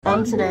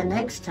On to their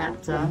next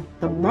chapter,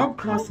 the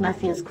MobCast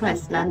Mafia's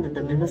quest landed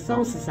them in the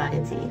Soul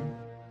Society.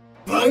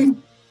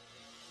 Bang!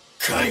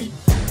 Kai!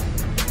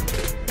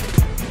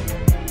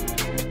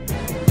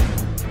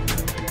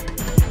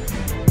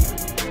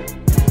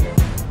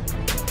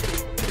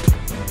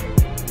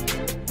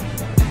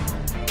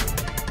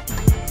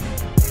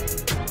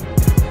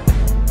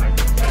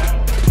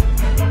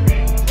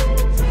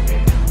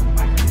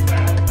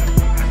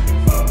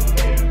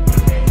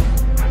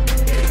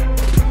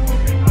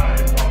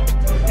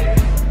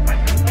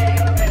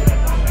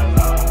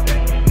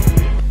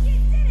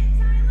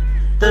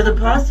 Though the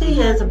past 2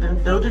 years have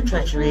been filled with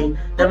treachery,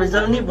 there is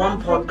only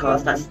one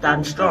podcast that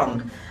stands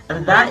strong,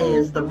 and that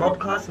is the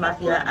MobCast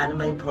Mafia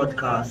Anime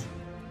Podcast.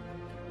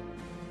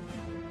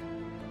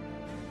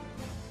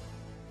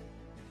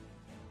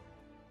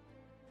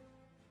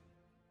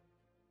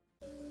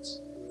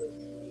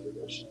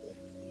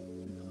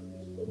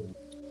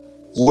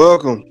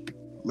 Welcome,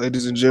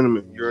 ladies and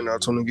gentlemen. You're now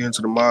tuning in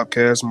to the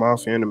MobCast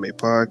Mafia Anime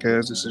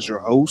Podcast. This is your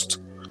host,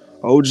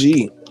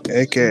 OG,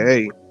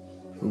 aka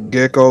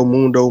Gecko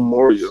Mundo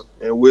Moria,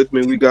 and with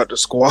me we got the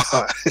squad.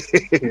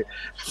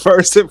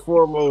 First and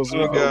foremost,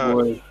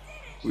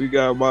 we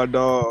got my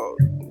dog,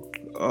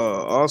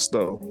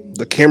 Osto,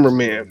 the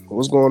cameraman.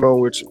 What's going on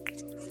with you?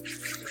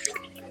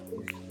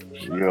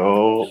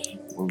 Yo,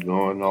 what's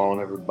going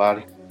on,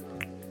 everybody?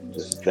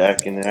 Just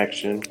back in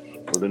action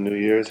for the New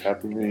Year's.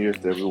 Happy New Year's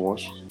to everyone.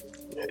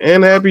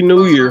 And Happy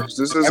New Year.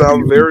 This is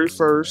our very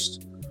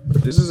first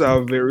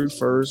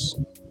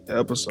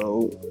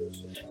episode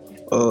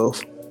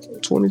of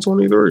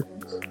 2023.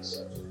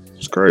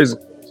 It's crazy.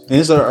 And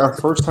it's our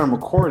first time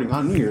recording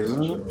on New Year's,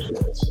 isn't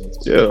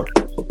it?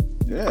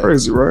 Yeah.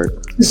 Crazy, right?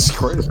 It's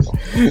crazy.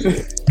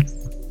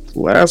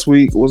 Last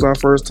week was our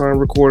first time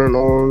recording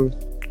on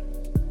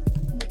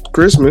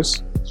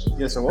Christmas.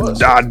 Yes, it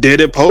was. I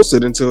didn't post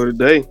it until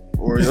today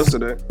or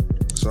yesterday.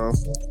 So,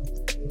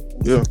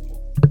 yeah.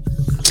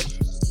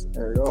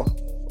 There you go.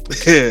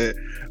 Yeah.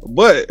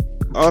 But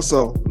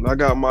also, I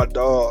got my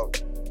dog,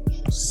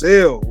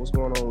 Sel. What's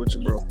going on with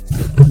you, bro?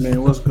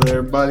 Man, what's good,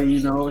 everybody?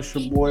 You know, it's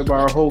your boy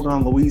Bar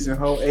Hogan, Luis and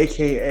Ho,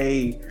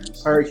 aka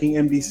Pirate King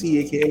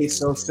MDC, aka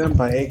Cell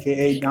Senpai,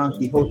 aka Don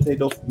Quixote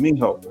do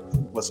Flamingo.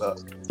 What's up?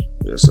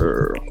 Yes,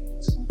 sir.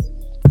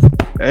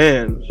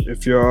 And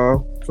if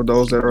y'all, for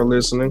those that are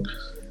listening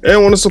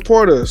and want to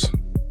support us,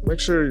 make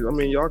sure,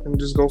 y'all can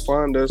just go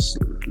find us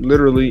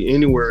literally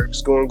anywhere.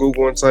 Just go on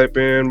Google and type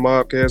in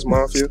MobCast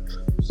Mafia.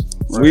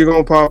 Right. We're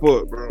going to pop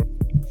up, bro.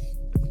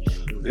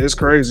 It's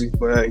crazy,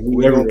 but hey,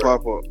 we're going to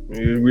pop up.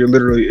 We're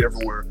literally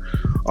everywhere.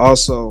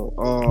 Also,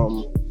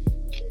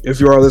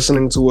 if you are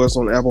listening to us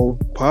on Apple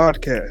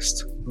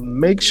Podcast,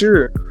 make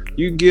sure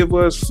you give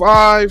us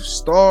 5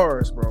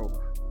 stars, bro.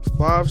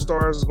 5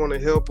 stars is going to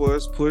help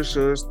us push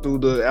us through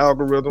the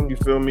algorithm. You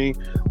feel me?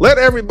 Let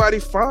everybody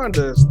find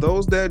us.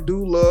 Those that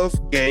do love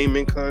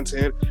gaming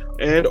content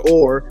and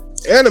or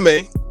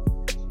anime,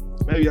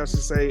 maybe I should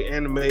say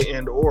anime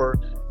and or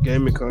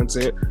gaming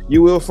content,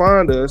 you will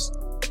find us,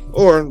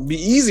 or be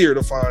easier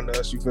to find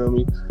us, you feel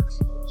me,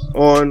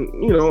 on,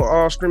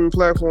 all streaming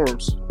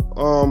platforms.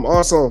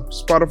 Also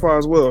Spotify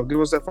as well. Give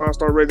us that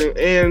 5-star rating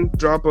and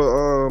drop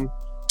a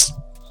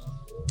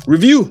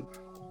review.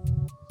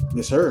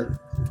 Yes, sir.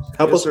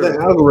 Help us with the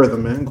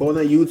algorithm, man. Go on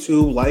that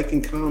YouTube, like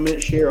and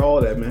comment, share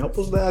all that, man. Help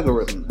us with the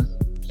algorithm, man.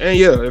 And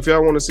yeah, if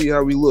y'all want to see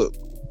how we look,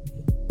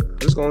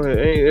 just go ahead.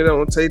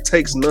 It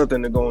takes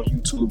nothing to go on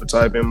YouTube and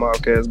type in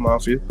MobCast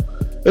Mafia.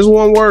 It's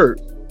one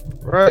word,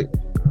 right?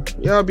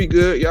 Y'all be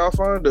good. Y'all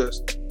find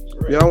us.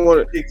 Right. Y'all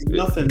want it? It's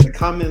nothing to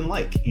comment and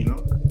like,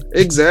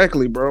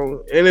 Exactly,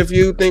 bro. And if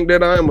you think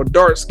that I am a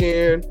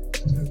dark-skinned,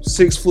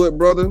 6-foot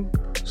brother,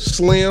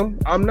 slim,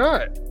 I'm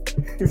not.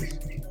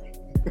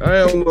 I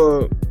am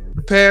a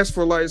pass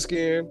for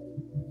light-skinned,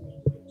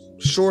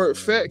 short,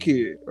 fat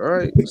kid. All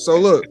right. So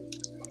look.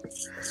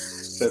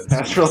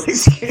 Pass for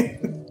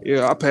light-skinned.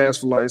 Yeah, I pass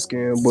for light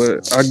skin,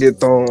 but I get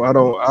thrown.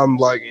 I'm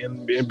like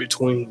in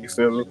between. You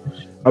feel me?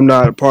 I'm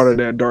not a part of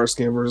that dark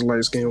skin versus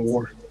light skin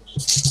war.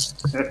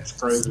 That's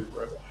crazy,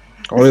 bro.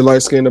 Only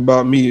light skin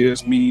about me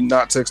is me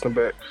not texting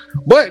back.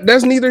 But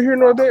that's neither here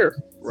nor there,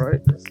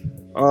 right?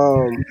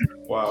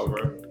 Wow,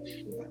 bro.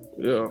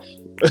 Yeah.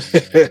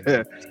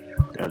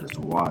 That is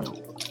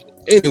wild.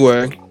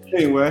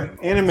 Anyway,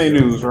 anime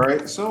news,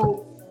 right?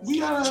 So we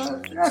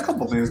got a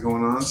couple things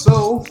going on.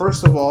 So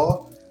first of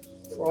all,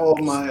 for all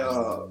of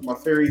my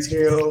fairy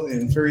tale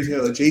and fairy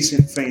tale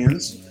adjacent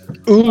fans,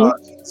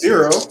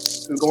 Zero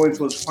is going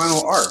to its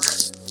final arc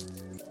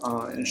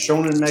in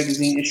Shonen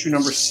Magazine issue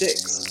number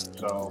 6.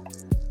 So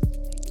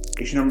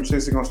issue number 6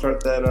 is going to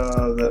start that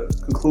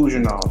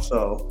conclusion off.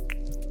 So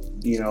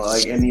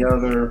like any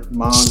other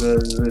manga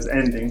is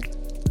ending.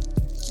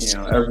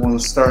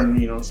 Everyone's starting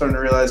to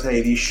realize,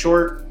 hey, these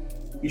short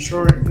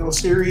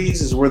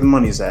series is where the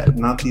money's at,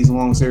 not these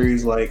long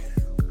series like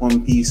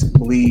One Piece,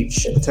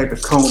 Bleach,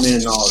 Detective Conan,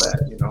 and all that.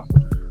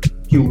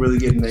 People really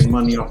getting their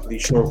money off of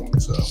these short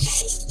ones. So,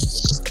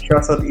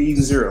 shouts out to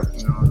Eden Zero.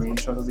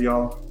 Shouts out to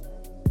y'all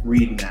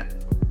reading that.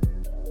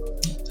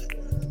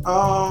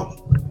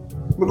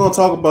 we're gonna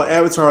talk about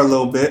Avatar a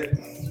little bit.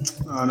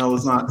 I know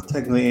it's not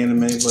technically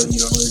anime, but it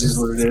is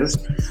what it is.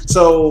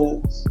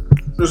 So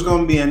there's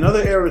gonna be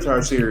another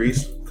Avatar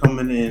series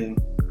coming in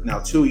now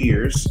 2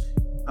 years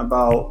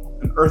about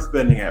an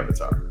earthbending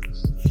Avatar.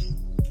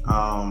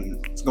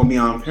 It's gonna be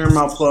on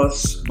Paramount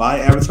Plus by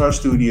Avatar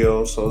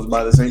Studios, so it's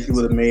by the same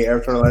people that made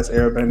Avatar: The Last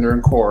Airbender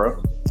and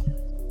Korra.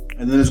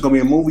 And then there's gonna be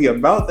a movie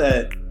about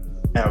that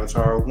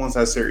Avatar once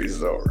that series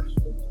is over.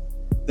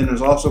 Then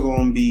there's also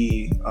going to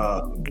be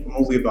a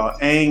movie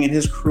about Aang and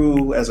his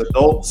crew as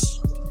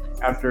adults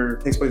after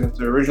it takes place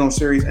after the original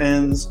series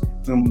ends.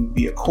 There's going to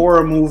be a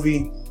Korra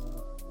movie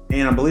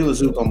and I believe a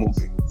Zuko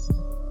movie.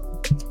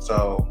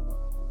 So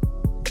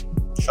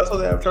shout out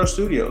to Avatar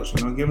Studios,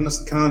 giving us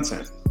the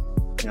content.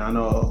 I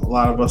know a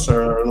lot of us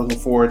are looking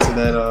forward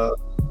to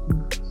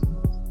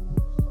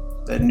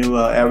that new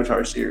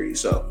Avatar series.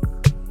 So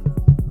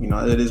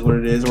it is what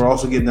it is. We're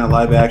also getting that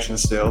live action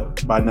still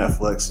by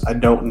Netflix. I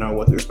don't know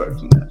what to expect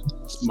from that.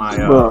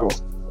 Bro,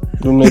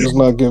 them niggas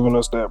not giving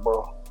us that,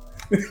 bro.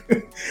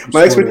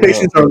 My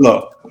expectations are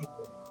low.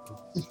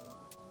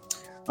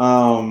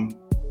 On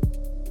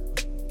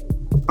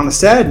a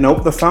sad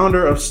note, the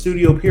founder of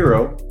Studio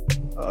Piro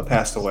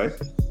passed away.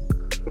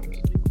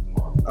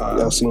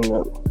 I've seen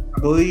that. I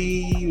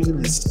believe he was in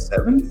his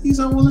 70s,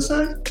 I want to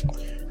say.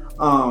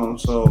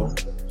 So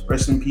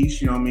rest in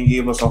peace.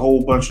 Gave us a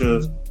whole bunch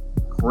of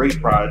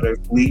great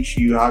projects: Bleach,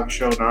 Yu Yu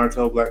Hakusho,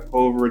 Naruto, Black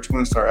Clover,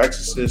 Twin Star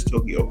Exorcist,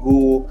 Tokyo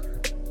Ghoul.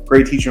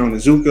 Great teacher on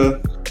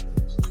Izuka.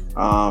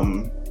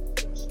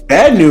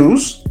 Bad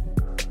news,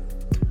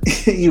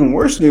 even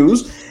worse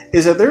news,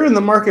 is that they're in the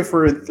market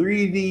for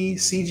 3D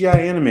CGI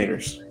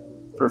animators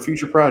for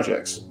future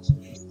projects.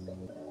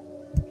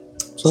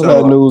 So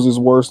that news is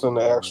worse than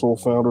the actual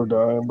founder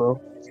dying, bro.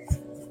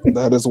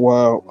 That is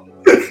wild.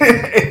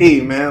 Hey,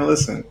 man,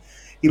 listen.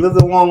 He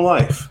lived a long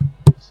life.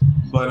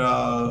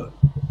 But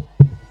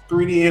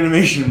 3D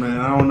animation, man,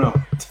 I don't know.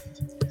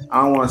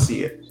 I don't want to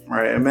see it.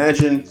 Right?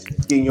 Imagine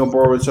getting your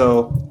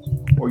Boruto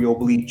or your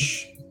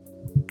Bleach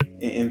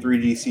in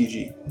 3D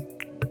CG.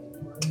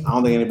 I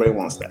don't think anybody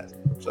wants that.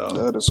 So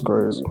that is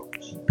crazy.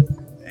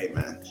 Hey,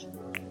 man.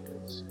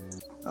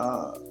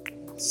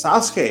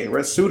 Sasuke,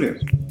 Red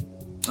Student.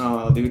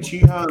 The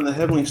Uchiha and the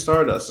Heavenly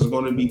Stardust is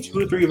going to be 2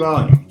 to 3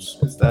 volumes.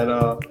 It's that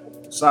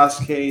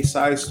Sasuke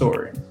side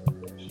story.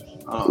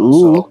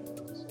 So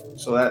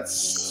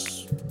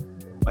that's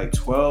like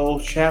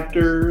 12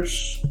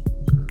 chapters.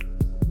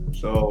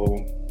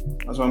 So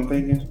that's what I'm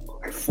thinking.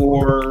 Like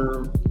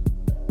 4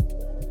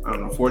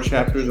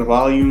 chapters a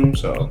volume.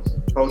 So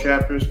 12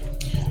 chapters.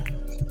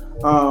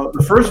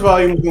 The first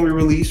volume is going to be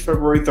released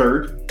February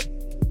 3rd.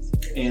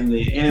 And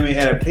the anime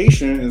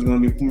adaptation is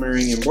going to be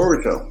premiering in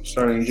Boruto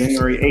starting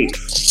January 8th.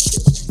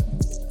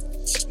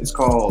 It's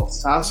called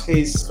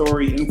Sasuke's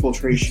Story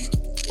Infiltration.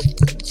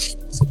 It's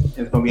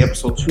going to be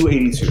episode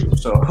 282.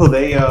 So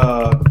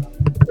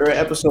they're at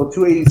episode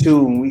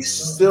 282 and we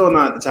still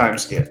not at the time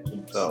skip.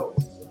 So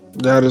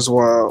that is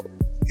wild.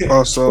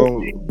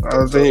 Also,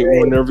 I think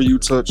whenever you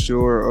touch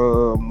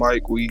your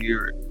mic, we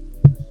hear it.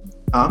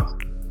 Huh?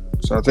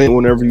 So I think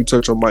whenever you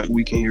touch your mic,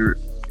 we can hear it.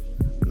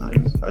 Not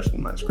even touching the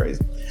mic's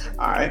crazy.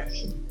 All right.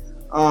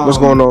 What's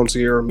going on,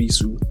 Tierra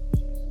Misu?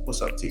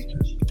 What's up, T?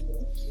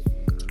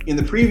 In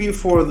the preview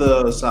for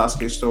the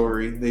Sasuke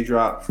story they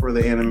dropped for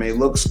the anime,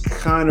 looks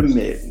kind of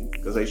mid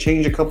because they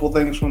changed a couple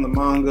things from the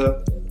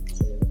manga.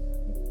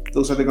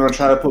 Looks like they're going to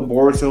try to put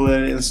Boruto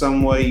in it in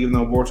some way, even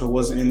though Boruto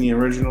wasn't in the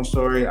original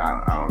story.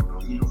 I don't know.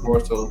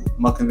 Boruto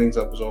mucking things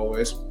up as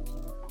always.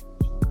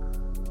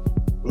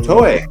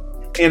 Toei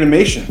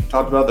Animation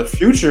talked about the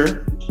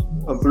future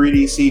of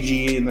 3D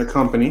CG in their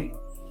company.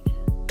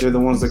 They're the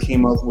ones that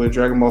came up with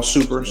Dragon Ball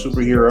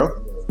Superhero.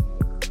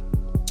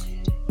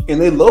 And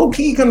they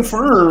low-key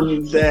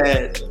confirmed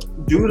that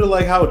due to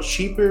like how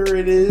cheaper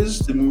it is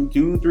to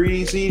do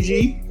 3D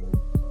CG,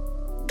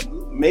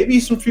 maybe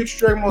some future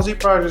Dragon Ball Z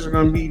projects are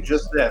going to be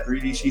just that,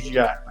 3D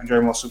CGI, like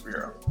Dragon Ball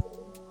Superhero.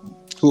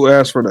 Who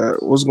asked for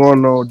that? What's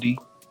going on, D?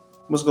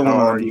 What's going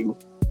on, D?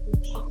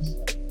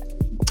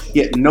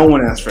 Yeah, no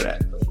one asked for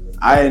that.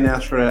 I didn't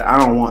ask for that. I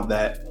don't want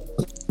that.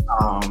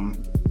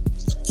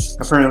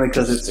 Apparently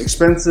because it's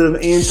expensive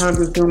and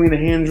time-consuming to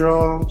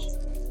hand-draw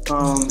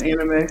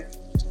anime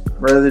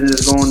rather than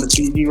just going the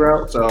CG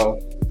route.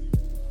 So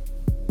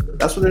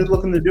that's what they're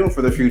looking to do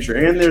for the future.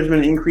 And there's been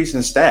an increase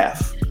in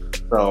staff.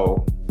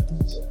 So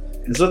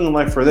it's looking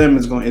like for them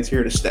it's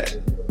here to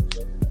stay.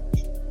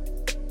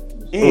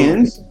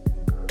 And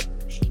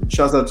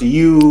shouts out to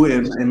you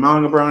and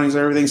Manga Brownies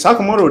and everything.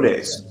 Sakamoto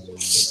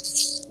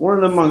Days.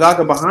 One of the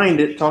mangaka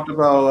behind it talked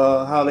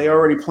about how they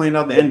already planned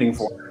out the ending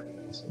for it.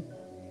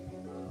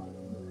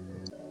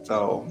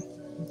 So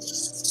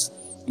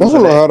I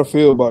don't know how to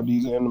feel about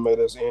these anime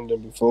that's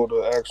ending before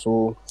the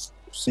actual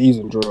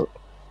season drop.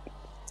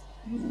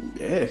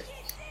 Yeah,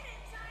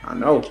 I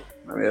know.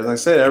 I mean, as I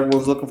said,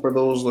 everyone's looking for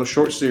those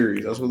short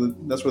series. That's where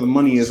the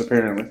money is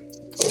apparently.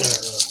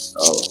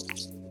 So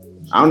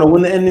I don't know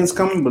when the ending's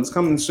coming, but it's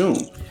coming soon.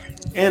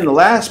 And the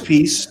last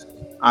piece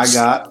I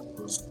got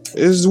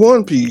It's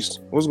One Piece.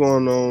 What's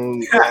going on?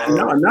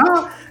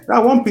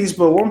 Not One Piece,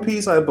 but One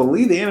Piece. I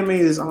believe the anime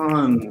is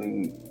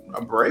on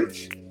a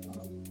break.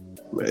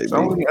 Maybe. So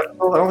I don't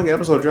think the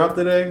episode dropped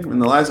today.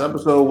 And the last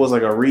episode was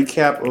like a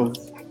recap of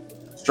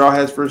Straw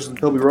Hats versus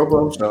Toby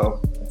Robo.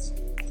 So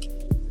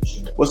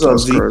what's up,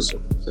 Z? Crazy.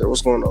 Yeah,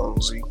 what's going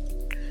on, Z?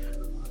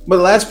 But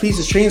the last piece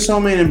is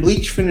Chainsaw Man and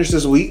Bleach finished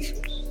this week.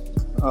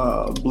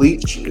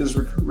 Bleach is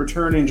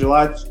returning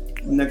July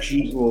next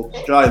year. Well,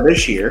 July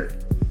this year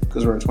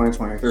because we're in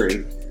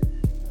 2023.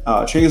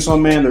 Chainsaw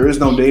Man, there is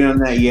no date on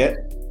that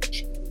yet.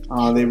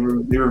 They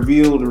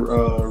revealed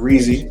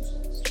Reezy,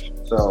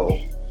 so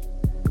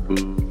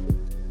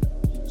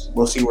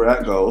we'll see where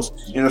that goes.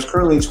 And there's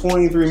currently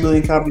 23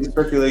 million copies of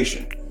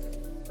circulation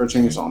for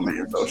Chainsaw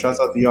Man. So shouts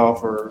out to y'all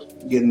for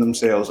getting them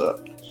sales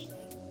up.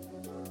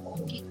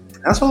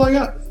 That's all I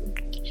got.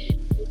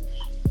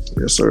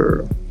 Yes,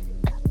 sir.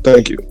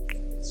 Thank you.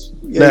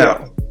 Yeah.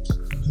 Now,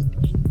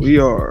 we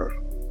are.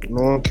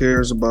 No one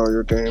cares about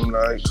your game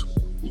night.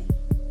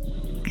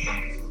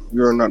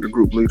 You're not the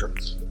group leader.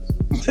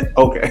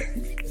 Okay.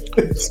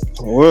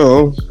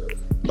 Well,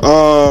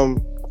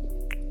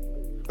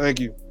 thank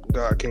you,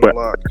 God King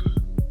Lock.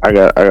 I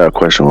got a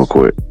question real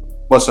quick.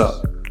 What's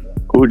up?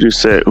 Who'd you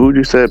say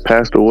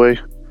passed away?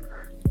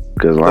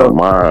 Because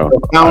my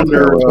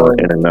founder was going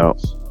in and out.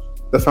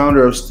 The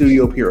founder of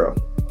Studio Piro.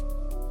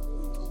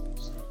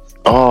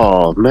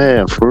 Oh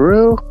man, for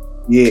real?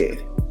 Yeah.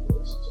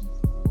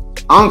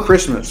 On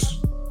Christmas,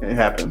 it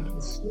happened.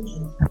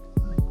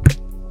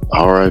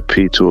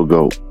 R.I.P. to a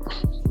goat.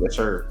 Yes,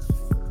 sir.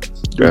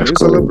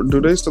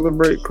 Do they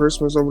celebrate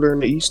Christmas over there in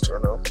the East or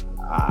no?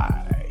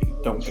 I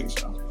don't think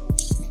so.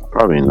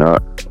 Probably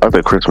not. I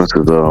think Christmas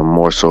is a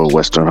more so a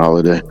Western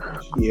holiday.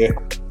 Yeah.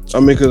 I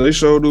mean, because they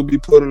sure do be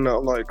putting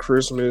out like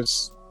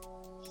Christmas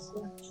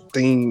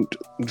themed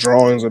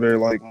drawings of their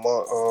like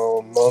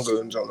manga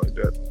and something like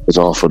that. It's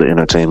all for the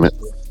entertainment.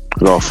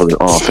 It's all for the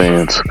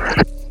fans.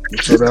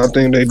 So I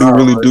think they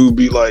really do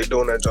be like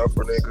doing that job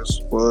for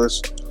niggas. For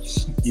us.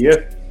 Yeah.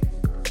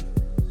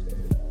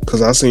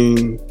 Cause I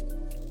seen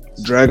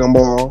Dragon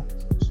Ball.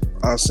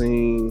 I've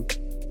seen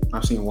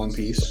One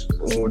Piece.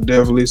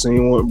 Definitely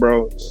seen one,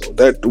 bro.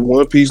 That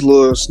One Piece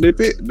little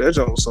snippet, that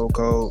joke was so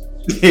cold.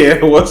 Yeah,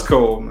 it was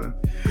cold, man.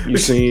 You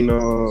seen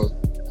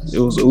it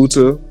was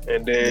Uta,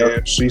 and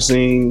then she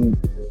seen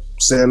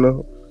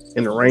Santa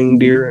and the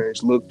reindeer, and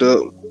she looked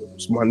up.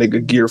 It's my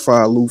nigga Gear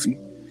 5 Luffy.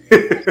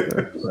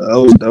 That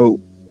was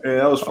dope. Yeah,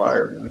 that was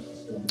fire, man.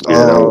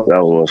 Yeah,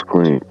 that was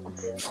clean.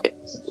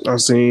 I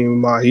seen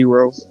My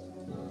Hero.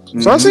 Mm-hmm.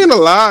 So I seen a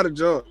lot of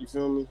junk, you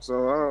feel me?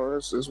 So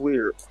it's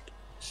weird.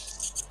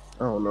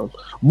 I don't know.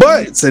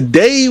 But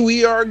today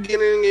we are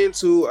getting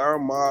into our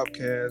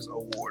MobCast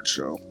award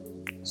show.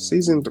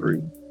 Season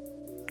 3.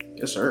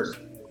 Yes, sir.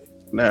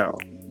 Now,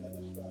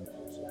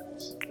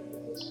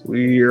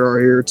 we are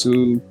here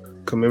to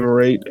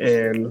commemorate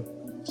and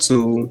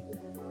to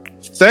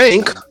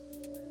thank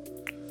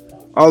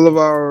all of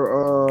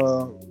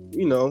our,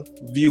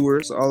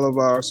 viewers, all of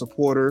our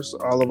supporters,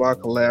 all of our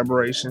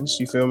collaborations,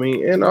 you feel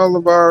me? And all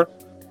of our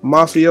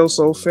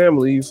mafioso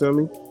family, you feel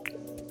me?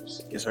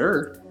 Yes,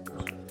 sir.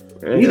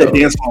 And, you need a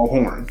dance hall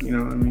horn, you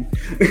know what I mean?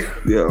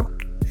 Yeah.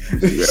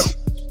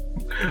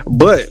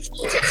 But,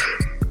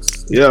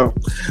 yeah,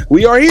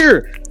 we are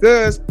here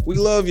because we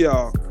love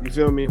y'all, you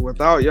feel me?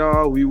 Without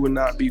y'all, we would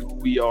not be who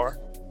we are.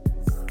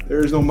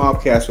 There is no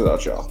MobCast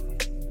without y'all.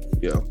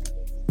 Yeah.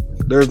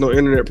 There's no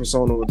internet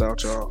persona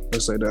without y'all.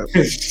 Let's say that.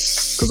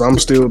 Because I'm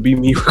still be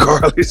me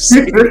regardless.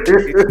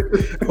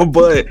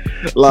 But,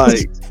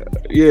 like,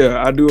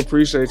 yeah, I do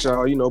appreciate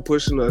y'all,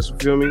 pushing us, you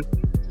feel me?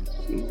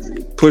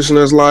 Pushing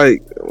us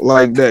like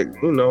that,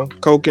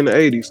 Coke in the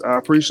 80s. I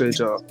appreciate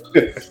y'all.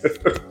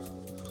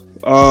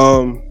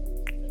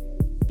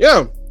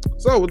 Yeah.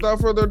 So, without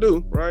further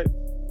ado, right?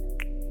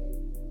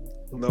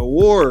 The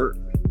award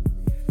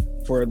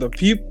for the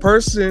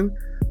person,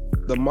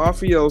 the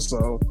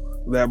mafioso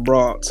that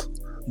brought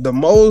the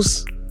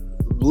most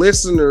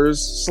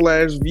listeners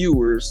 /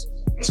 viewers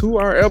to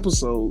our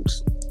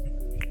episodes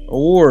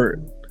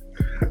award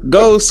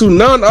goes to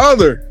none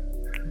other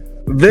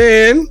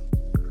than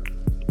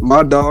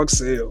my dog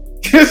Sale.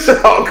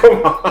 Oh,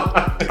 come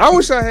on. I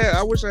wish I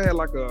had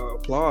like a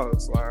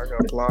applause. Like I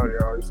got applaud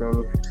y'all, you feel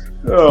me?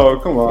 Oh,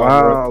 come on.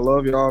 Wow, Bro. I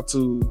love y'all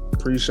too.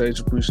 Appreciate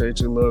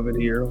you, love it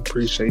here.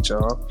 Appreciate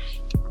y'all.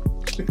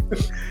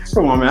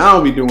 Come on, man. I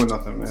don't be doing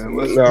nothing, man.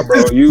 Nah,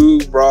 bro, you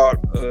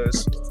brought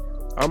us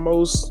our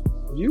most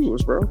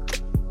viewers, bro.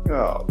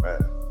 Oh, man.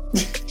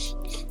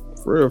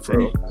 For real.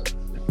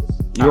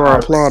 You are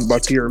applauded by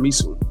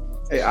Tiramisu.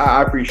 Hey,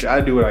 I appreciate it.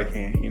 I do what I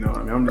can, you know.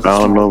 I mean, I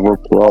don't know what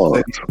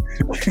applause.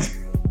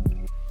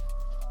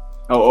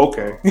 Oh,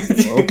 okay.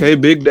 Okay,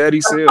 Big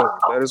Daddy Sale.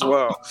 That is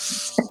wild.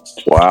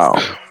 Wow.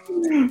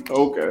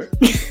 Okay.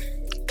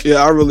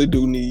 Yeah, I really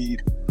do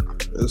need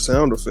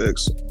sound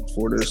effects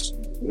for this.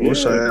 Yeah.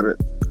 Wish I had it.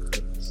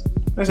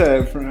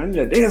 I need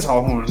a dance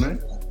hall horn, man.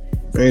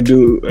 Ain't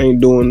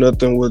doing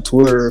nothing with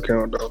Twitter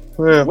account though.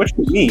 Yeah. What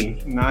you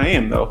mean? No, I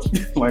am though.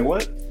 Like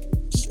what?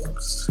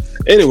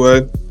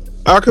 Anyway,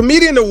 Our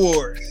comedian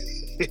award.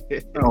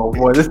 Oh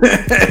boy,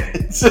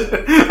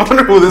 I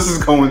wonder who this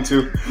is going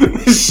to.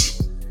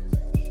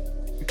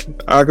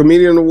 Our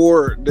comedian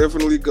award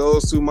definitely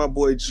goes to my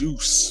boy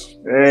Juice.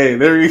 Hey,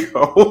 there you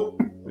go.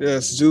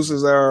 Yes, Juice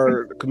is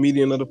our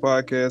comedian of the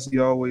podcast. He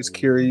always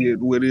carry it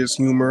with his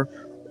humor,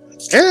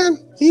 and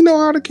he know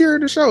how to carry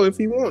the show if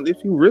you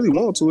really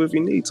want to, if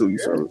you need to. You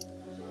feel me?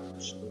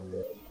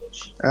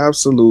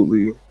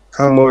 Absolutely.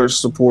 How much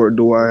support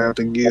do I have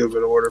to give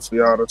in order for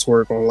y'all to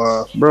twerk on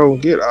live? Bro,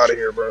 get out of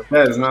here, bro.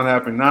 That is not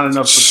happening. Not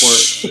enough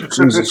support.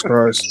 Jesus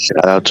Christ.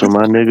 Shout out to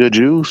my nigga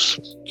Juice.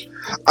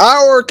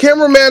 Our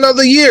cameraman of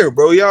the year,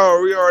 bro. We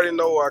already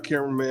know our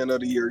cameraman of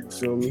the year. You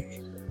feel me?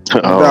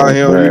 Without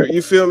him,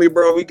 you feel me,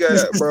 bro? We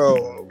got,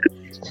 bro.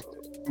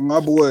 My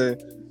boy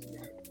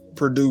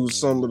produced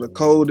some of the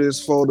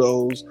coldest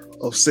photos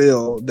of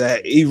Cell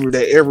that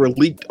ever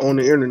leaked on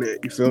the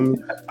internet. You feel me?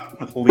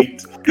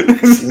 Leaked.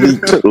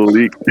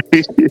 Leaked.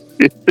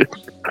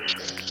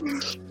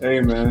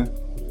 Hey, man.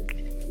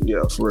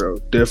 Yeah, for real.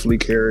 Definitely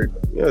carried.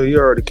 Yeah, he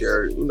already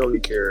carried. You know he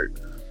carried.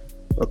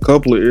 A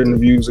couple of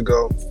interviews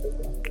ago.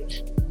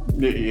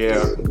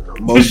 Yeah.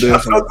 Most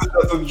definitely.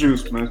 Shout out to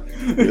Juice, man.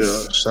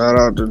 Yeah, shout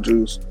out to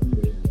Juice.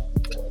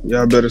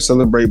 Y'all better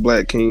celebrate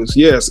Black Kings.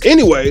 Yes.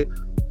 Anyway,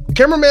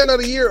 Cameraman of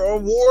the Year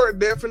award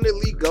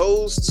definitely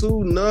goes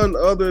to none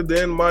other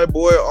than my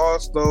boy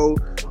Austo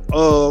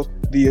of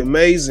the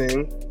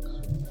amazing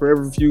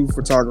Forever View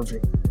Photography.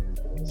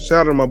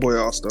 Shout out to my boy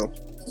Austo.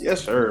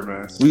 Yes, sir,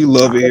 man. We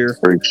love it here.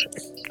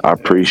 I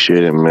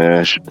appreciate it,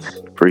 man.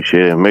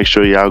 Appreciate it. Make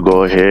sure y'all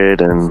go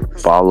ahead and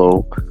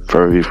follow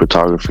Forever View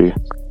Photography.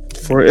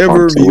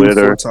 Forever View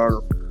Twitter,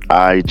 Photography.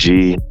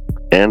 IG,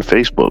 and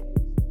Facebook.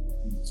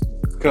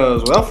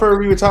 Because without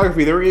Forever View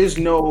Photography, there is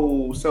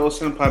no Cell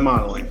Senpai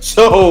modeling.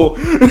 So,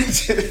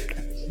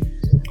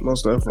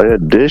 Most definitely.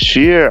 This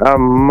year, I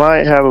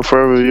might have a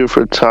Forever View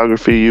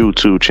Photography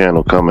YouTube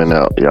channel coming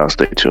out. Y'all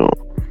stay tuned.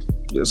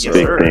 Yes, Yes,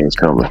 sir. sir. Big things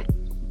coming.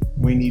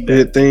 we need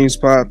Big that. things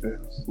popping.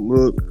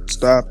 Look,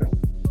 stop it.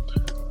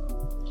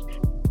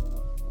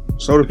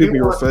 Show the people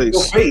your face.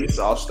 Your face,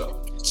 also.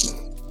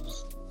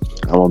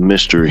 I'm a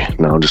mystery.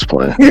 No, I'm just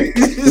playing.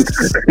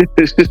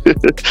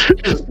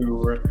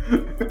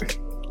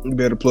 You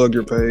better plug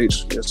your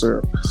page. Yes,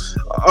 sir.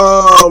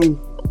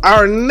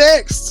 Our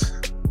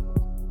next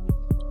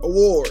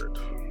award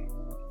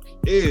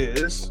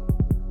is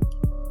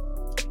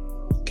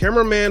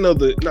Six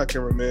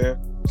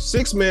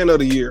Man of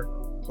the Year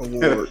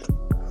award.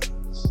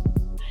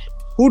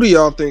 Who do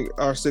y'all think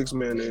our sixth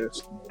man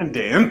is?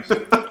 Dan.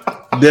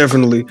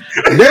 Definitely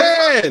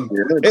Dan.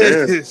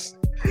 Dan.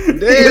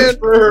 Dan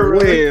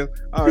wins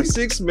our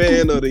sixth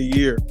man of the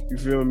year. You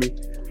feel me?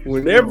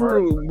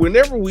 Whenever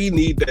we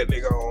need that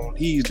nigga on,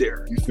 he's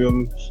there. You feel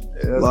me?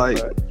 Yeah,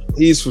 Like right.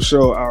 he's for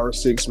sure our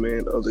sixth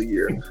man of the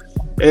year.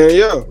 And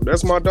yeah,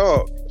 that's my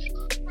dog.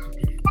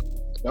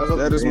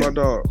 That is my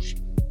dog.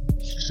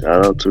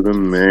 Shout out to the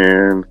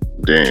man,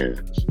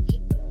 Dan.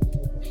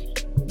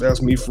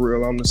 That's me for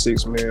real. I'm the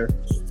sixth man.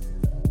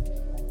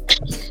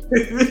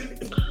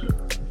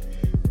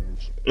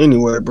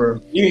 Anyway, bro.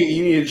 You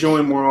need to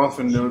join more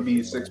often than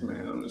be 6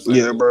 man. I'm just saying.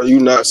 Yeah, bro. You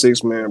not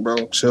six man,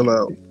 bro. Chill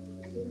out.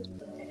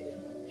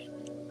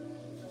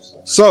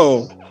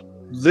 So,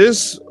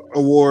 this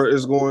award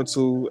is going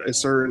to a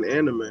certain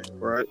anime,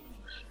 right?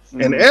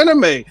 An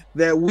anime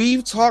that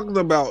we've talked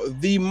about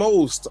the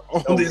most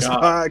on this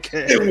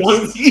podcast.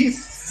 One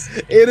Piece.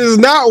 It is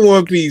not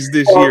One Piece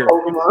this year.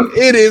 Pokemon.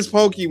 It is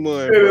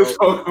Pokemon, It bro. is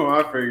Pokemon.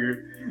 I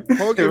figured. It was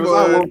not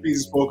Pokemon. One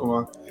Piece. It's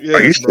Pokemon.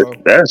 Yes, bro.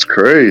 That's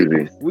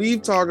crazy.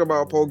 We've talked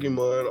about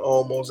Pokemon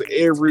almost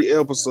every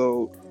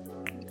episode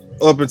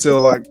up until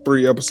like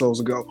 3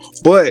 episodes ago.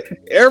 But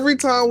every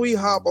time we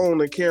hop on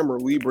the camera,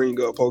 we bring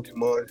up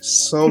Pokemon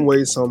some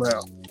way,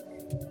 somehow.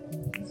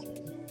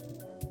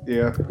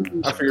 Yeah,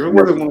 I figured if it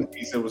wasn't One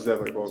Piece, it was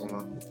definitely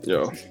Pokemon.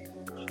 Yeah.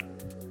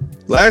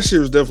 Last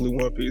year was definitely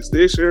One Piece.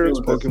 This year It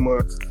it's was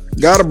Pokemon.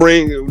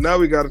 Now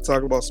we gotta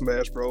talk about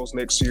Smash Bros.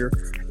 Next year.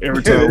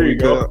 Every Yeah, time there we you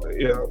go. go,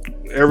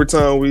 every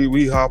time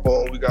we hop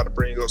on, we gotta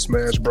bring up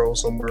Smash Bros.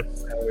 Somewhere.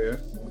 Hell yeah.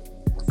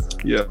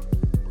 Yeah.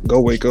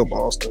 Go wake up,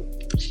 Austin.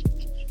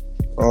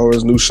 I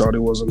always knew Shawty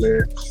wasn't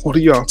there. What are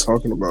y'all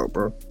talking about,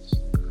 bro?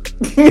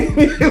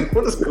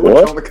 What is going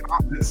What? on in the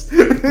comments?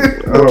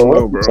 I don't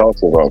know, bro.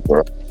 Talking about,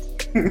 bro.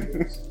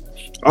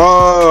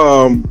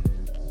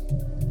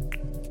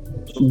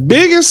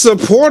 Biggest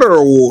supporter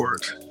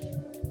award.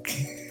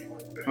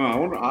 I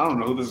don't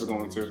know who this is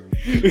going to.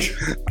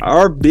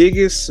 Our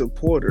biggest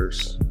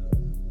supporters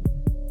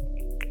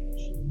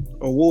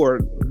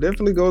award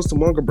definitely goes to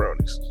Monka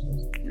Brownies.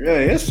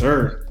 Yeah, yes,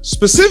 sir.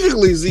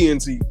 Specifically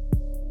ZNT.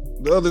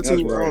 The other That's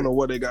teams, I right. don't know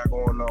what they got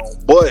going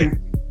on. But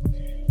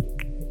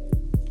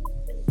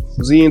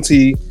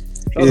ZNT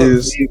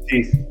is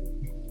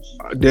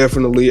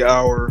definitely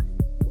our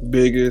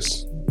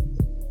biggest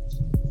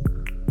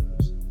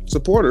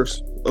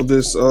supporters of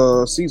this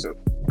season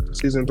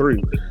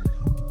 3.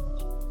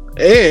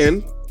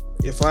 And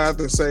if I have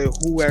to say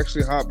who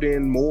actually hopped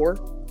in more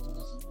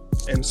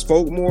and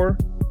spoke more,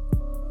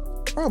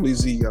 Probably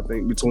Z, I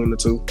think, between the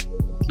two.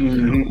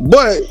 Mm-hmm.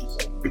 But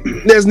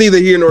there's neither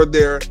here nor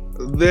there.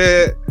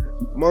 That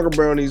Mugger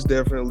Brownies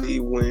definitely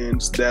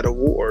wins that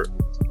award.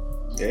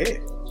 Yeah.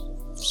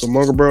 So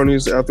Mugger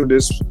Brownies, after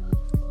this,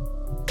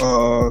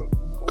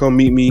 come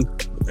meet me,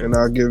 and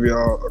I'll give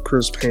y'all a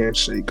crisp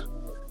handshake.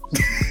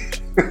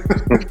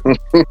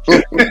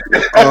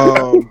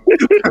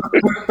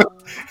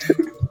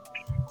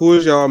 Who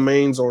is y'all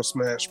mains on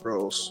Smash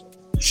Bros?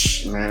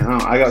 Man,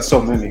 I got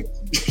so many.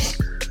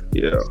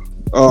 Yeah.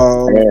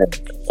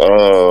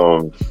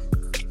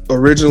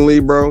 Originally,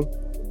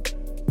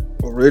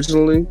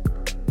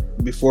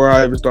 before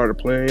I even started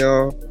playing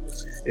y'all,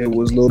 it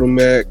was Little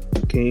Mac,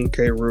 King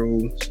K.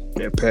 Rool,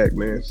 and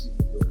Pac-Man.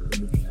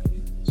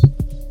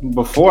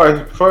 Before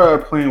I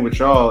playing with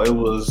y'all, it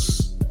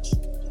was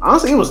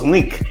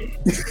Link.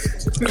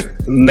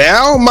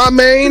 Now my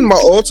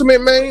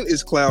ultimate main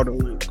is Cloud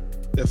and Link.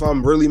 If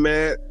I'm really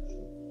mad,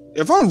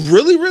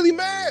 really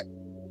mad,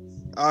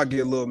 I'll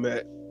get Lil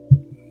Mac.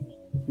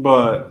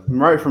 But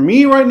for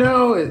me right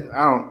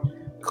now,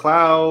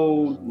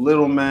 Cloud,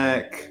 Little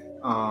Mac.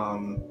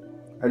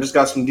 I just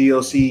got some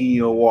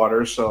DLC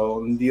water,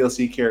 so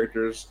DLC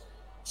characters,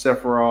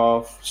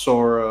 Sephiroth,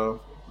 Sora,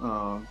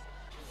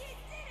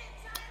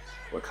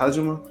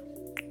 Kazuma.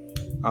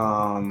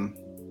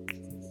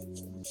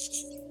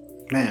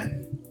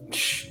 Man,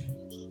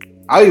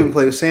 I'll even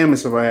play the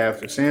Samus if I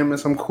have to.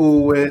 Samus, I'm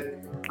cool with.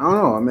 I don't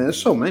know. I mean,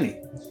 there's so many.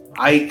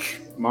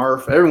 Ike,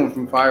 Marth, everyone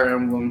from Fire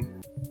Emblem.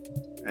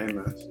 Hey,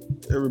 man.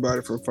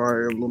 Everybody from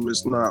Fire Emblem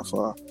is not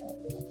far.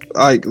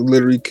 Ike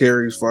literally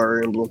carries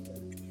Fire Emblem.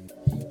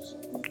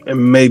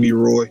 And maybe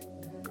Roy.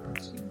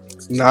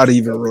 Not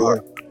even Roy.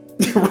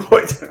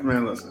 Roy,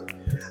 man, listen.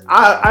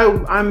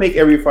 I make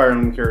every Fire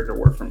Emblem character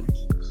work for me.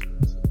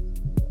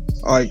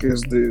 Ike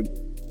is the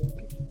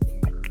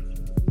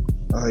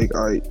Ike.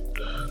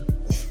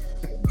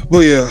 But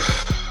yeah,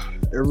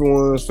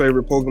 everyone's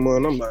favorite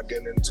Pokemon. I'm not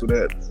getting into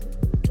that.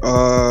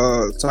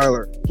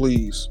 Tyler,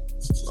 please.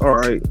 All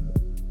right.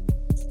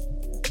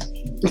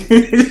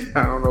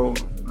 I don't know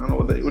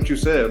what you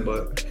said,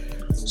 but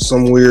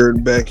some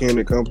weird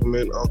backhanded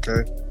compliment.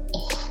 Okay.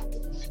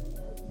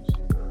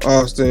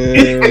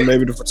 Austin,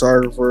 maybe the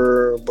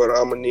photographer, but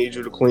I'm gonna need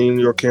you to clean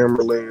your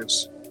camera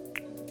lens.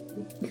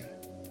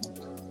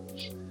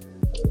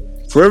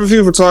 Forever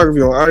View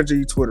Photography on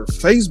IG, Twitter,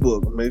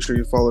 Facebook. Make sure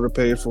you follow the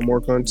page for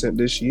more content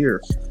this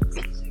year.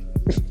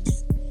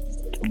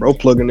 Bro,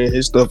 plugging in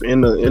his stuff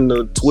in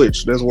the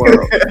Twitch. That's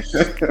wild.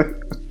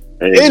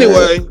 Hey,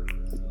 anyway, man,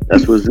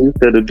 that's what Z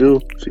said to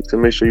do. She said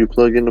make sure you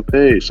plug in the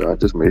page. So I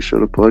just made sure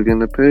to plug in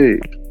the page.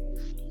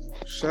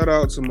 Shout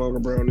out to Mugger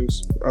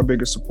Brownies, our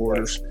biggest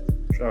supporters.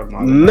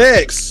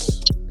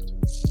 Next,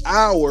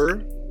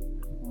 our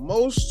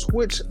most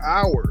Twitch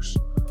hours.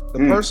 The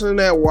person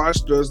that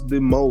watched us the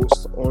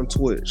most on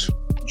Twitch.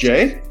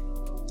 Jay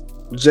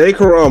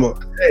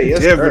Karama. Hey, yes,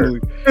 definitely.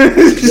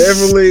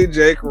 Definitely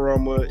Jay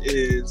Karama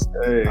is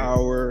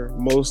our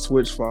most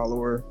Twitch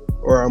follower,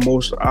 or our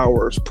most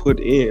hours put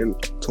in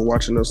to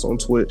watching us on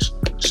Twitch.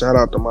 Shout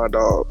out to my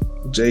dog,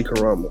 Jay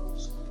Karama.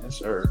 Yes,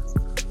 sir.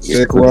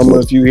 Jay Karama,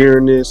 if you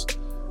hearing this,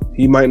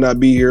 he might not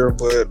be here,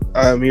 but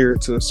I'm here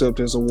to accept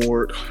his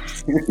award.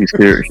 He's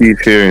here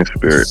in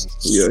spirit.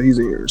 Yeah, he's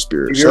here in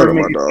spirit. If Shout you're out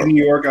my dog. in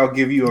New York, I'll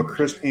give you a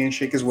crisp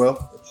handshake as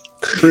well.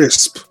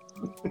 Crisp.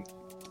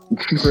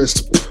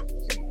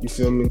 You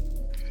feel me?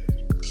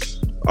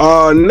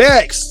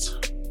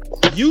 Next,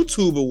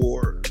 YouTube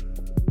award.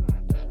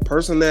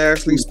 Person that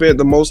actually spent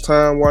the most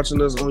time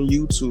watching us on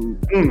YouTube.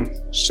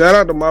 Shout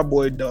out to my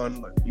boy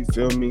Dunn. You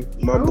feel me?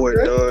 My boy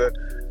Dunn.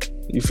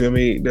 You feel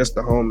me? That's the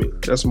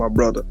homie. That's my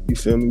brother. You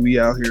feel me? We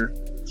out here.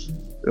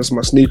 That's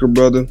my sneaker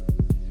brother.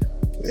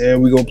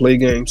 And we gonna play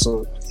games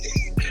soon.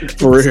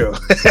 For real.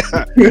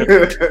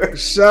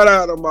 Shout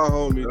out to my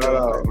homie. Shout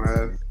out,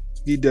 man.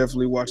 He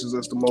definitely watches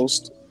us the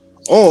most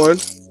on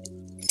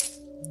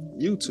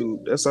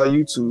YouTube. That's our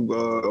YouTube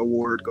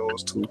award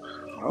goes to.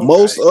 Okay.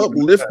 Most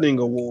uplifting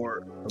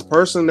award. The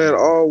person that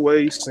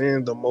always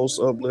sends the most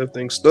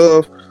uplifting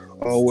stuff,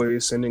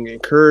 always sending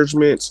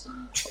encouragements,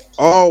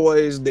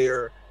 always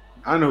there.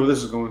 I know who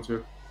this is going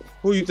to.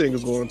 Who you think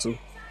is going to?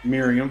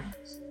 Miriam.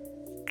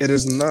 It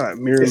is not.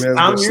 Miriam has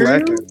been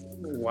slacking.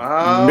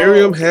 Wow.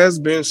 Miriam has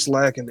been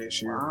slacking this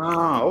year.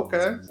 Wow,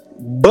 okay.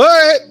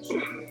 But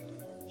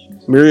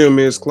Miriam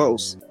is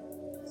close.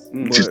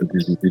 But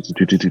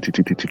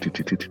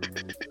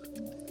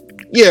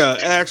yeah,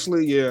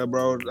 actually, yeah,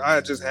 bro.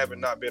 I just haven't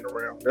not been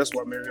around. That's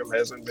why Miriam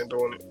hasn't been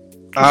doing it.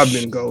 I've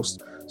been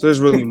ghost. So it's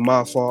really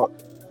my fault.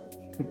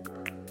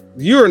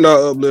 You're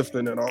not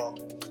uplifting at all.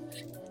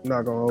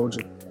 Not gonna hold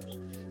you.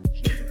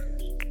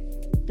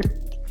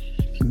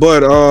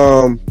 But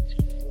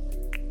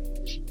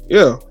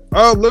yeah,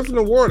 uplifting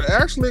award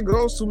actually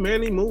goes to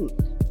Manny Moon.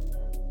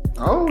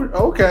 Oh,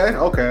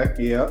 okay,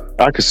 yeah.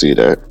 I can see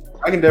that.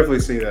 I can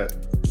definitely see that.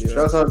 Yeah.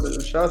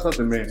 Shouts out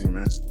to Manny,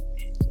 man.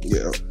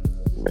 Yeah.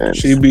 Man.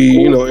 She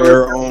be, in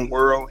her own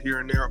world here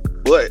and there,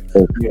 but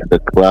the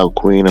cloud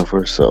queen of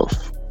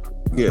herself.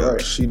 Yeah,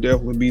 she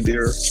definitely be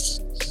there.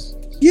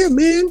 yeah,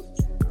 man.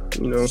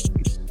 You know,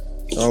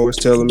 always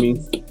telling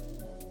me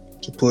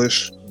to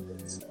push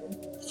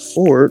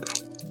forward.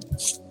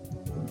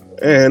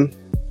 And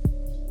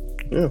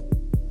yeah,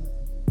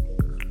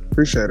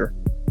 appreciate her.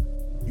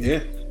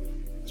 Yeah,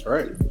 that's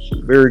right.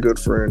 Very good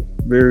friend.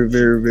 Very,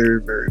 very,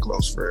 very, very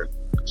close friend.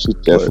 She's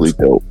definitely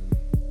dope.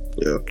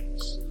 Yeah.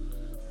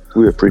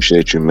 We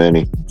appreciate you,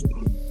 Manny.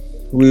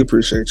 We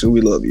appreciate you.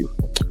 We love you.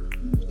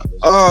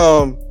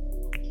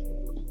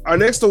 Our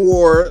next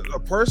award, a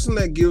person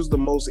that gives the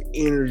most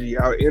energy,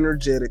 our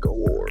energetic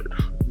award.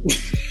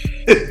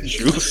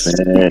 Juice.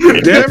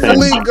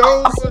 Definitely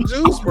goes to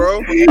Juice, bro.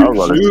 I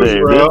was going to say,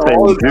 bro, this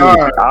all ain't the Juice.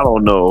 time. I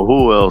don't know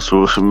who else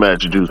will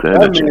match Juice That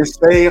energy. man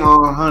stay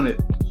on 100.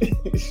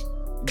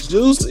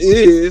 Juice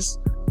is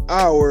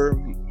our,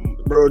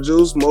 bro,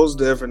 Juice most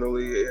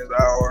definitely is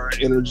our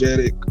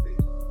energetic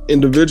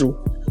individual.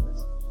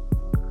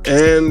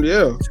 And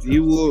yeah, he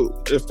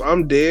will, if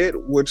I'm dead,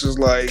 which is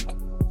like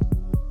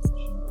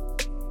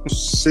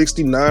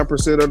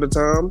 69% of the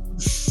time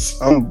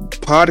I'm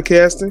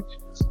podcasting,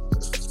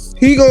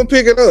 he gonna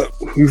pick it up.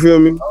 You feel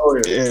me?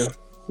 Oh, yeah.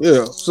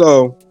 Yeah.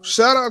 So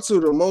shout out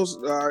to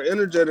our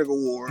energetic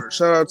award.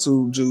 Shout out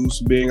to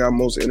Juice being our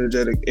most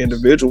energetic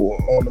individual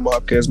on the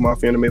MobCast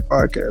Mafia Anime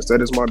Podcast.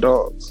 That is my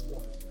dog.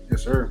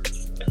 Yes, sir.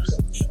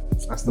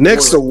 That's the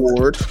Next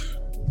award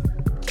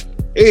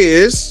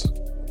is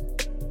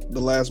the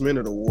Last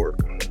Minute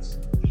Award.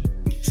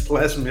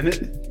 Last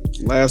minute.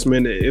 Last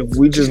minute. If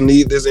we just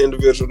need this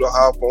individual to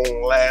hop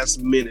on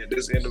last minute,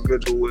 this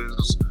individual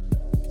is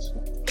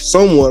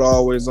somewhat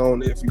always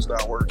on if he's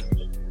not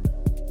working.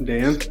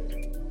 Dan.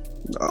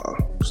 Nah,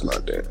 it's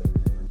not Dan.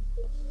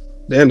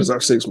 Dan is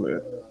our sixth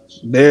man.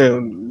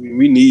 Dan,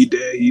 we need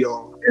Dan. He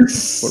on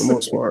for the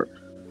most part.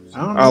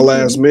 Our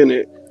last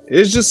minute.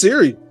 It's just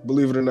Siri,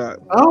 believe it or not.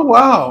 Oh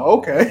wow.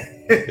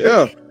 Okay.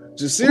 Yeah.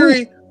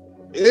 Jasiri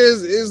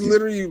is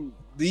literally,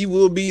 he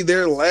will be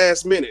there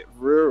last minute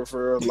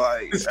for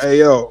like, hey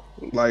yo,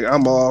 like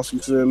I'm off, you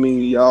feel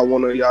me? Y'all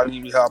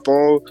need me to hop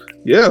on?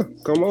 Yeah,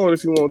 come on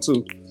if you want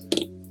to.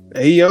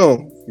 Hey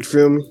yo, you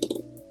feel me?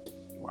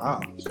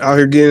 Wow. Out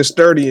here getting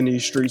sturdy in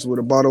these streets with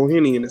a bottle of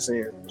Henny in his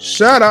hand.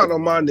 Shout out to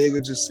my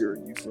nigga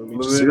Jasiri, you feel me?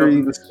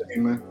 Jasiri,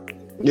 man.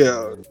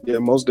 yeah,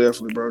 most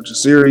definitely, bro.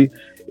 Jasiri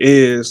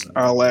is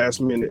our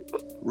last minute,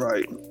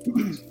 right?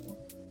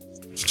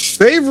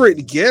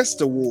 Favorite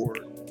guest award.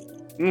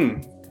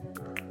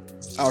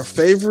 Our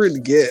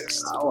favorite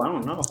guest. Oh, I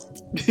don't know.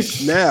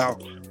 Now,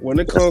 when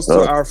it comes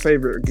to our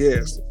favorite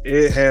guest,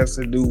 it has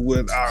to do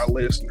with our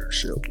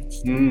listenership.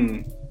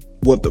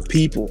 What the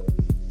people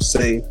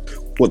say,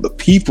 how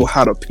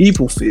the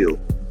people feel.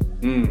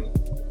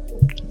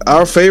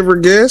 Our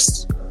favorite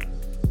guest,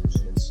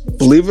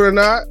 believe it or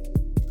not,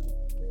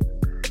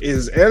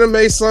 is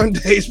Anime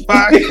Sundays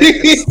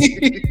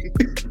podcast.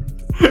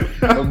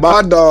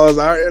 My dogs,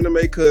 our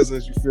anime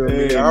cousins, you feel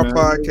me? Our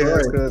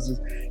podcast cousins.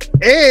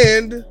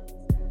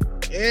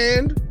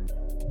 And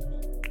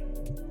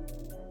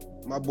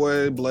my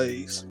boy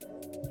Blaze.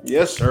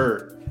 Yes,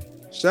 sir.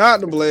 Shout out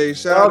to Blaze.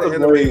 Shout out to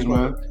Blaze, anime,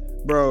 man.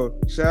 bro.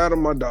 Shout out to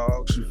my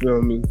dogs, you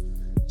feel me?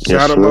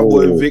 Shout out to my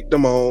boy Vic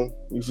Damone,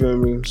 you feel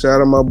me? Shout out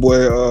to my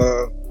boy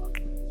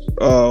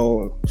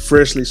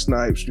Freshly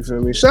Snipes, you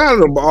feel me? Shout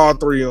out to all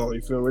three on,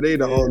 you feel me? They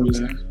the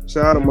homies. Man.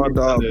 Shout out to my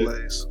dog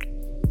Blaze.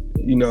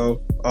 You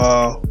know,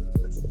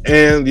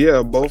 and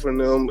yeah, both of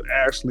them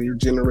actually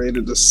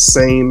generated the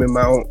same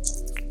amount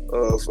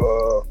of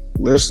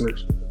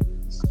listeners.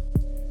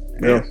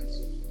 Yeah,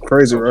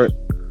 crazy, right?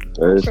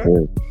 That is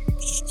good.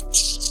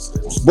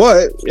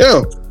 But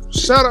yeah,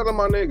 shout out to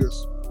my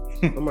niggas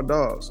and my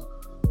dogs.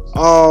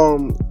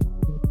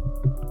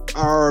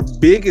 Our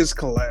biggest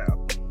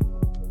collab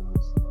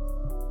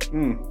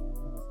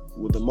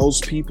with the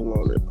most people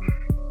on it.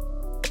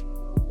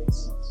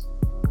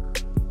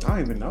 I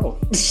don't even know.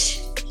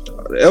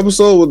 The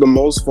episode with the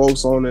most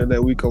folks on it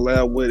that we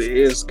collab with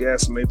is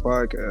Gasme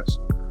Podcast.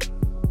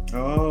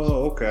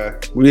 Oh, okay.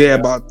 We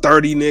had about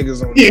 30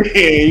 niggas on it.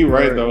 Yeah, you're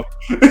right though.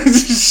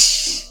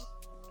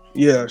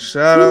 Yeah,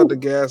 shout out to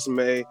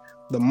Gasme,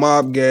 the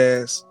Mob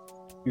Gas.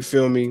 You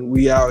feel me?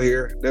 We out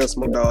here. That's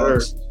my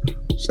dogs.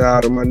 Shout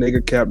out to my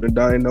nigga Captain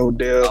Dino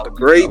Dell, the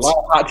great. A lot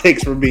of hot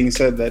takes were being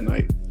said that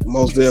night.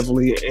 Most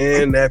definitely.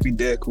 And Nappy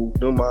Deku.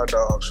 They're my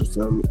dogs. You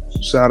feel me?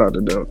 Shout out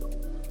to them.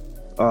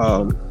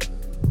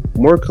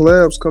 More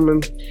collabs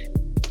coming.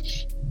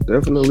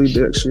 Definitely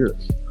next year.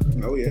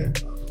 Oh yeah.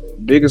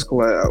 Biggest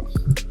collab.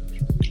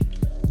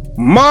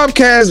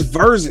 MobCast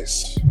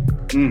versus.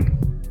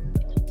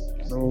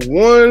 The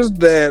ones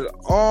that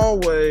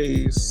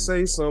always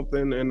say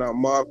something in our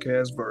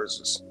MobCast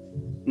versus.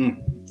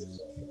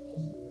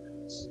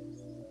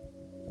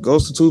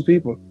 Goes to two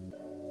people.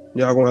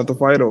 Y'all gonna have to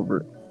fight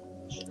over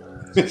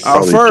it.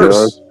 Our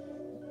first. Jug?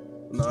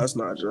 No, it's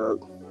not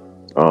Jug.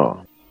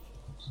 Oh.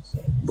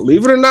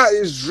 Believe it or not,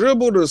 it's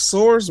Dribble the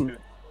Swordsman.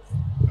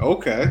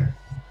 Okay.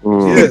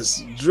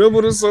 Yes,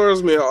 Dribble the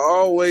Swordsman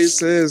always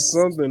says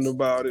something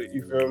about it.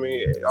 You feel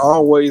me?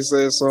 Always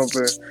says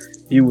something.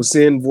 He will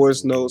send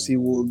voice notes. He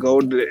will go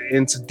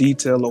into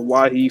detail of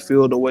why he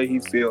feel the way he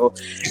feel.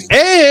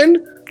 And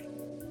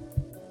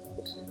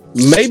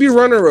maybe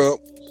runner-up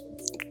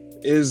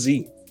is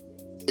Z.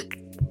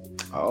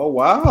 Oh,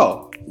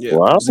 wow. Yeah,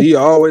 Wow. Z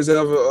always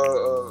have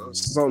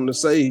something to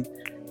say.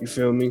 You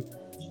feel me?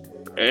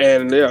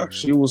 And yeah,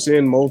 she will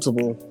send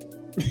multiple.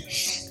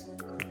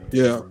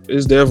 Yeah,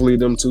 it's definitely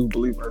them two.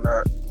 Believe it or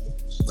not,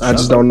 I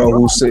just don't know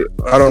who sent.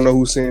 I don't know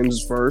who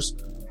sends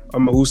first.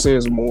 Who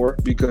sends more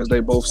because they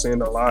both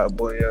send a lot.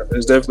 But yeah,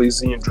 it's definitely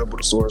Z and Dribble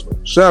the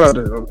Swordsman. Shout out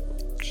to them.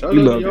 Shout We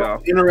out love to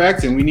y'all.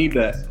 interacting. We need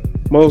that.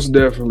 Most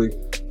definitely.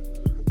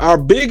 Our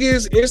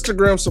biggest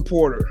Instagram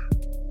supporter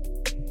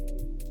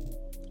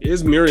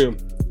is Miriam.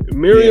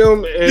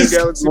 Miriam and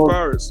Galaxy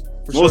Pirates.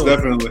 For Most sure.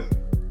 definitely.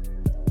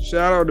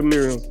 Shout out to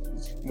Miriam.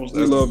 Most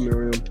We definitely. love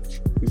Miriam.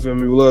 You feel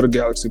me? We love the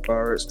Galaxy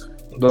Pirates.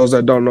 Those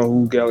that don't know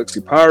who Galaxy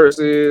Pirates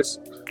is,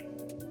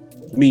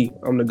 me.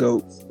 I'm the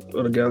GOAT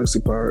of the Galaxy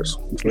Pirates.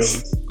 You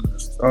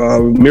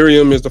feel me?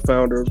 Miriam is the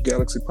founder of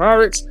Galaxy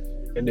Pirates.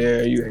 And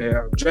then you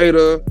have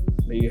Jada.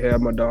 Then you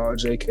have my dog,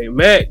 JK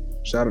Mack.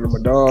 Shout out to my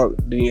dog.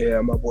 Then you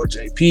have my boy,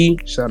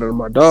 JP. Shout out to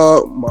my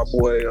dog. My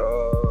boy,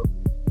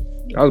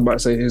 I was about to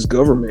say his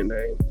government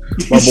name.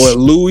 My boy,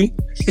 Louie.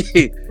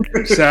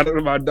 Shout out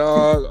to my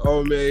dog,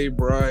 Ome,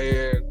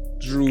 Brian,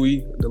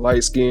 Drewy, the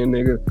light-skinned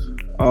nigga.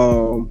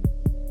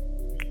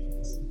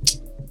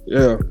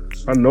 Yeah,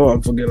 I know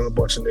I'm forgetting a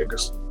bunch of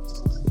niggas.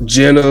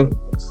 Jenna,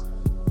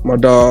 my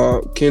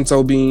dog,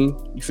 Kento Bean,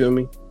 you feel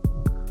me?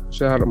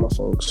 Shout out to my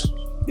folks.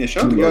 Yeah,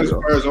 shout out to Galaxy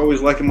Pirates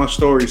always liking my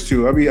stories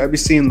too. I be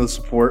seeing the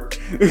support.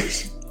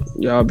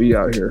 Y'all be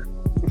out here.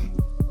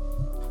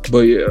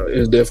 But yeah,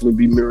 it's definitely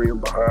be Miriam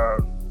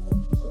behind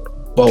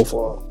both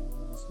of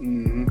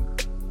them.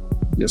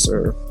 Yes,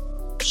 sir.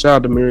 Shout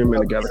out to Miriam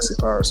and the Galaxy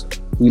Pirates.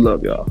 We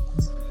love y'all.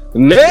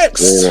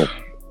 Next, Yeah.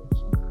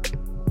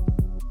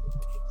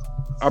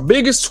 our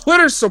biggest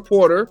Twitter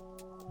supporter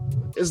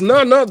is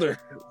none other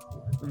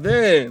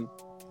than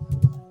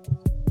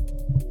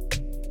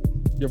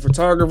your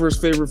photographer's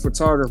favorite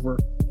photographer,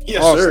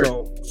 Yes,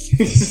 Austin.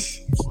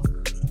 sir.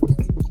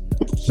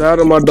 Shout out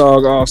to my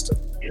dog, Austin.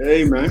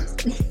 Hey, man.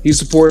 He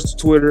supports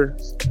Twitter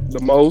the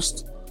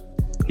most.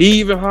 He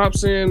even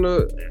hops in,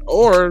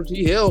 or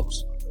he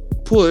helps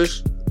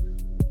push,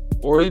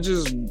 or he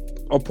just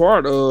a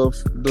part of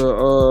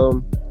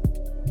the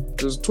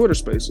Twitter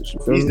Spaces. You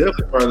feel He's me?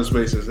 definitely part of the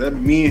spaces. That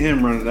me and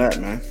him running that,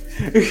 man.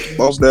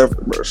 Most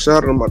definitely, bro.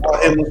 Shout out to my All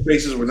dog. endless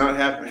spaces were not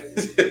happening.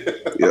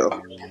 Yeah,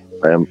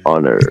 I am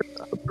honored.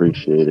 I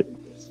appreciate it.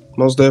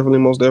 most definitely.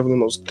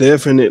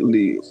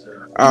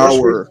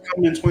 Our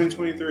coming in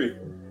 2023.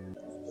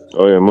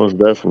 Oh yeah, most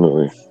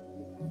definitely.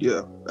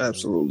 yeah,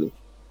 absolutely.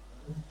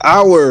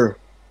 Our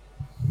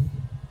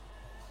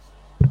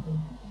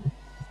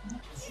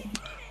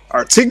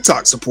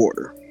TikTok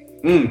supporter.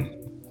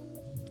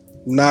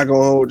 Not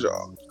gonna hold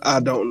y'all. I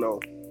don't know.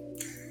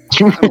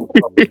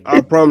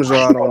 I promise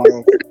y'all I don't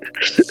know.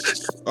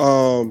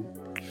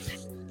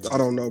 I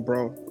don't know,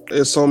 bro.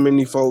 There's so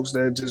many folks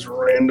that just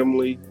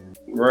randomly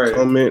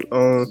comment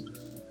on.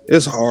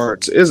 It's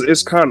hard.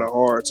 It's kind of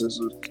hard.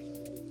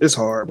 It's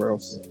hard, bro.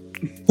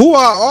 Who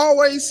I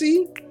always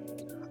see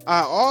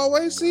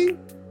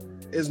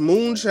is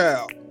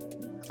Moonchild.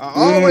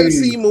 I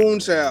always see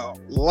Moonchild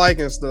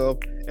liking stuff,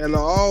 and I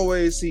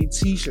always see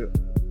Tisha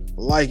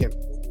liking.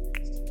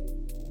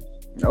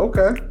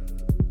 Okay.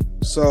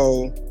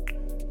 So,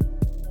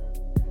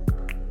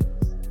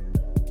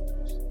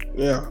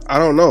 yeah, I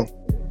don't know.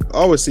 I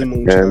always see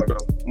Moonchild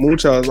though.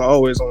 Moonchild is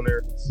always on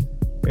there,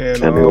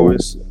 and I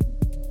always,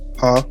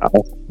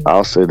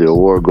 I'll say the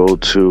award go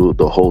to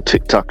the whole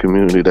TikTok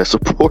community that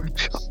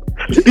supports y'all.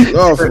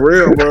 Oh, for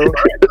real, bro.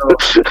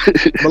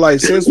 But like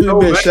since we've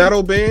been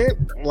shadow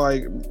banned,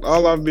 like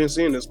all I've been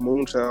seeing is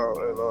Moonchild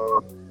and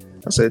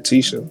I said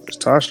Tisha. It's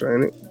Tasha,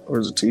 ain't it? Or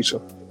is it Tisha?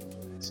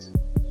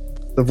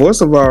 The voice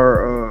of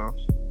our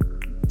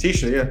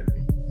Tisha, yeah.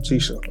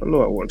 Tisha. I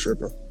know I wasn't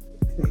tripping.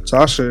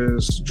 Tasha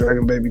is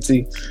Dragon Baby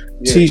T.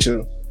 Yeah.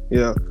 Tisha.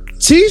 Yeah.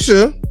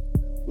 Tisha,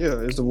 yeah,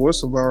 is the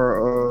voice of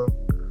our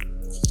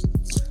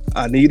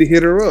I need to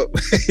hit her up.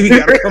 You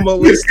gotta come up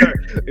with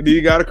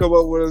you gotta come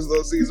up with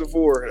a season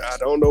 4. I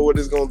don't know what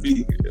it's gonna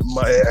be.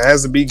 It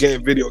has to be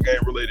video game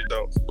related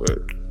though. But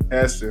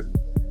Has to.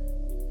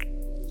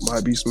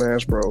 might be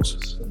Smash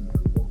Bros.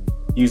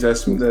 Use that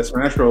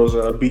Smash Bros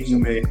beat you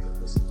made.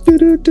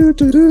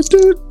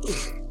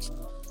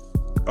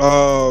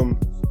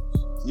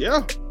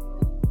 Yeah.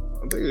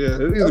 I think it's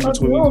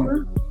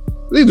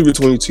either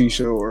between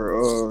Tisha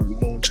or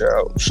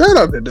Moonchild. Shout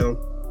out to them.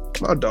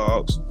 My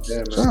dogs.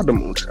 Yeah, Shout out to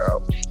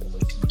Moonchild.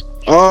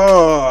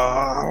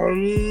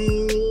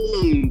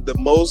 The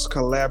most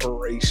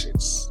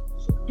collaborations.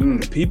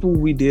 The people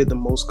we did the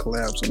most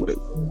collabs with.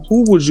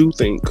 Who would you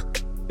think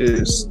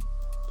is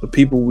the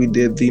people we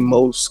did the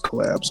most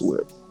collabs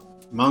with?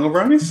 Manga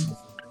Brownies?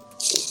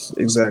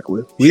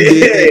 Exactly. We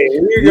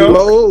did the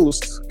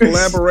most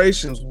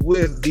collaborations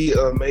with the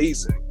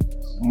amazing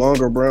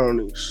Manga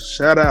Brownie.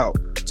 Shout out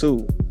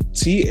to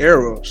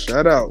Tierra.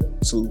 Shout out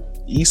to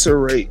Issa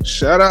Rae.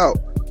 Shout out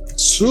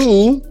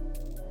to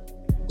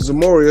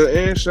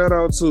Zamoria, and shout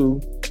out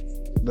to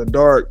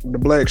the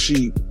black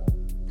sheep,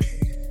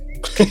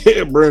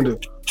 Brenda.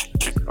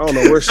 I don't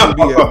know where she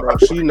be at, bro.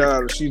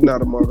 She's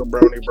not a Manga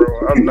Brownie,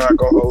 bro. I'm not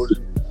gonna hold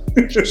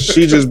you.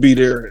 She just be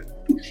there.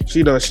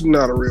 She's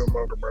not a real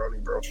Manga Brownie,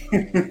 bro.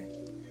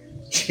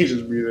 She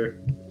just be there.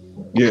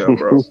 Yeah,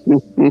 bro.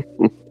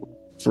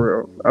 For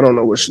real. I don't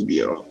know what she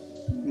be on.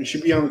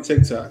 She be on the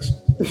TikToks.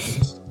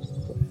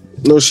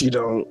 No, she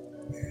don't.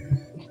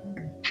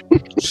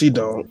 She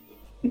don't.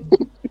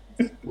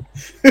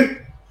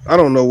 I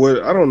don't know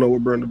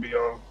what Brenda be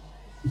on.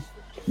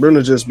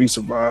 Brenda just be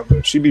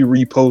surviving. She be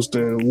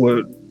reposting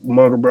what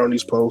Manga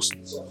Brownies post.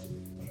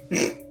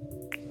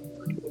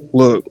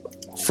 Look,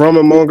 from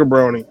a Manga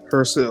Brownie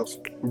herself.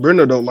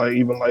 Brenda don't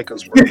even like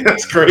us, bro.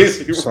 That's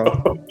crazy, bro.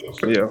 So,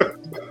 yeah.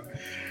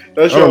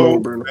 That's your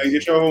homie, man.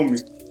 Get your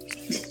homie.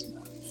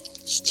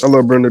 I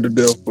love Brenda to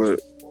death,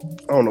 but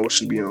I don't know what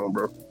she be on,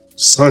 bro.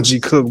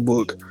 Sanji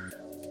Cookbook.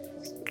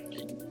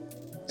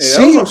 Hey,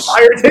 that was a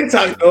fire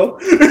TikTok, though.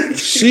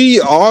 She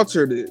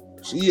altered it.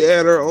 She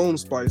added her own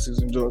spices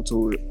and joined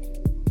to it.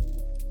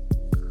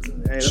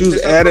 Hey, she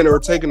was adding or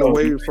taking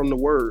away from the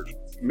word.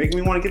 Making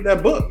me want to get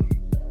that book.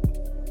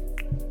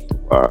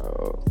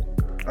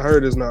 I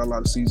heard there's not a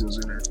lot of seasons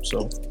in there,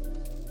 so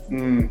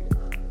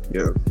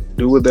yeah,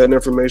 do with that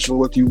information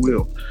what you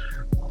will.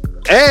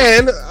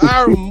 And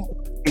our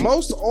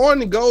most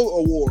on go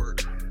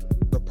award,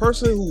 the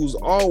person who's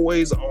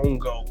always on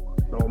go,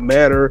 no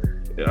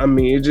matter. I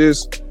mean, it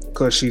just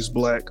because she's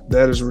black.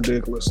 That is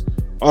ridiculous.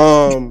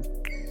 Wow.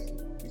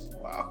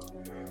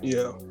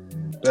 Yeah,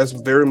 that's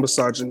very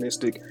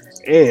misogynistic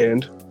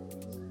and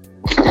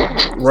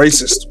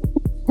racist,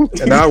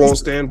 and I won't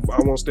stand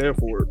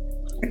for it.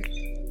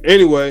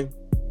 Anyway,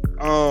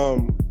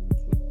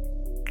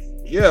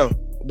 yeah,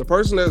 the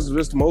person that's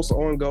just most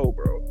on go,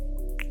 bro.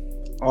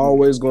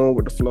 Always going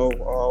with the flow.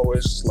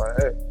 Always just like,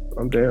 hey,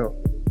 I'm down.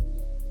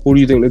 Who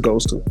do you think that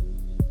goes to?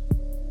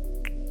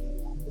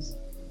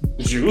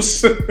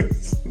 Juice?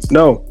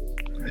 No,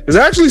 it's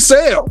actually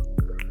Sale.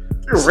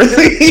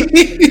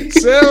 Really?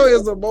 Sale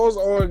is the most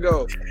on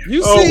go.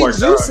 You see,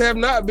 Juice have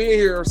not been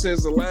here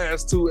since the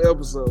last 2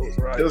 episodes,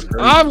 right?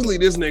 Obviously,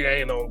 this nigga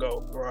ain't on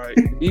go, right?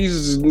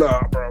 He's just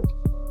bro.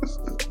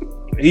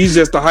 He's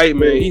just the hype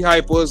man. He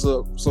hype us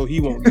up so he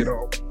won't get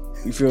on.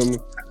 You feel me?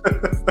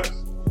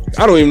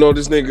 I don't even know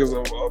this nigga's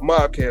a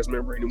MobCast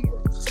member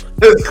anymore.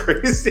 That's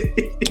crazy.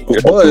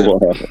 But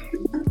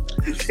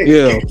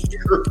yeah,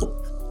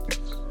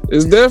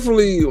 it's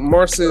definitely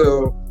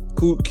Marcel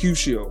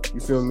Cuscio. You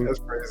feel me? That's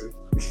crazy.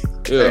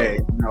 Yeah. Hey,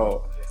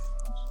 no.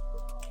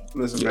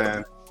 Listen,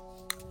 man.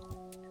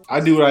 I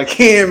do what I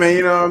can, man.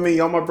 You know what I mean?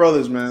 Y'all my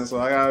brothers, man. So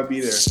I gotta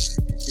be there.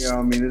 You know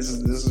what I mean? This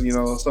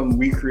is something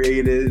we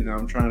created, and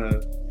I'm trying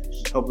to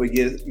help it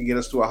get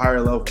us to a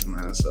higher level,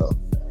 man. So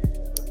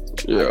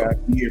yeah, I gotta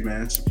be here,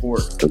 man.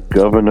 Support. The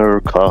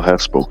governor Carl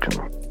has spoken.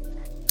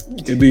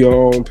 It be our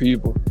own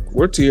people.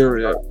 Where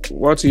Tierra at?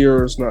 Why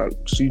Tierra's not?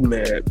 She's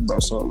mad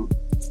about something.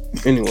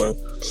 Anyway,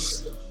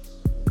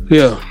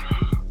 yeah.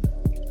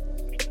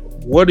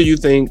 What do you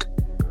think?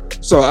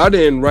 So I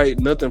didn't write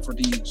nothing for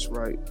these,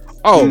 right?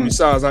 Oh,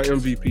 besides our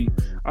MVP.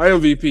 Our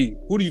MVP.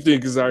 Who do you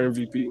think is our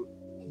MVP?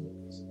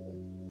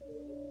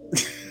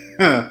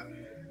 I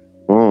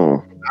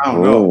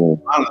don't know,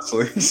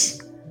 honestly.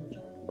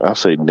 I'll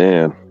say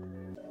Dan.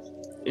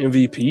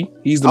 MVP.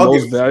 He's the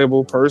most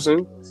valuable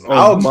person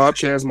on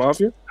MobCast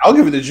Mafia. I'll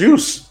give it to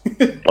Juice.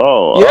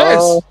 Oh,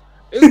 yes.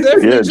 It's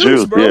definitely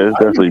Juice, bro. Yeah, it's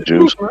definitely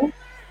Juice.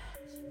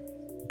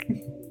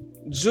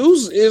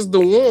 Juice is the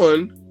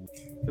one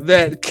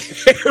that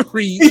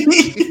carried.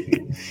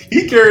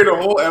 He carried a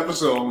whole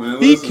episode,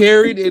 man. He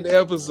carried an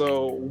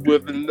episode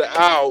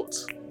without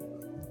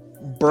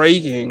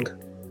breaking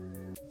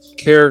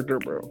character,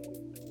 bro.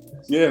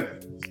 Yeah.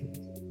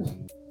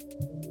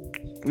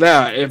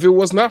 Now, if it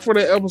was not for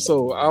that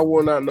episode, I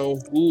will not know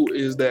who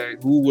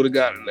would have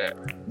gotten that.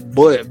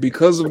 But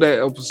because of that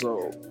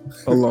episode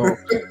alone,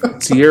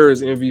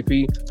 Tierra's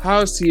MVP.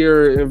 How is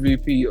Tierra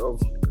MVP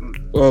of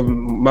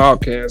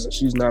MobCast and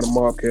she's not a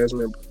MobCast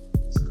member?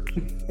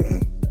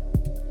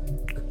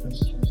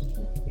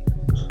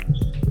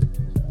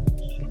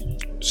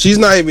 She's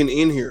not even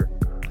in here.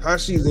 How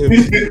she's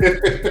MVP?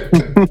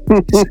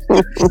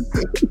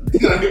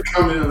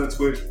 Comment on the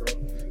Twitch, bro.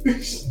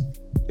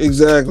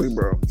 Exactly,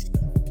 bro.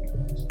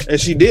 And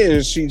she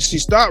didn't. She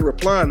stopped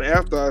replying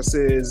after I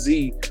said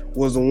Z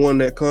was the one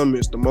that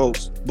comments the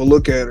most. But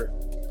look at her.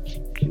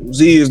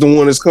 Z is the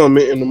one that's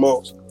commenting the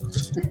most.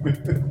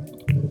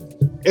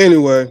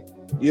 Anyway,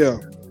 yeah.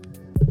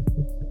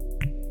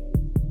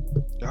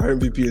 Our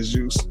MVP is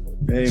Juice.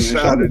 Hey, man,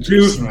 shout out to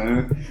Juice,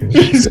 man.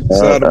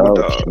 Shout out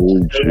to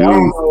I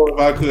don't know if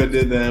I could have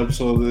did that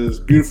episode as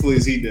beautifully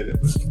as he did it.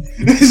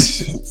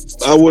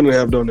 I wouldn't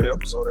have done the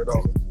episode at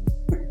all.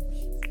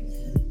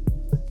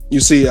 You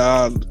see,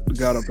 I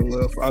got up and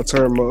left. I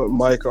turned my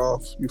mic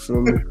off. You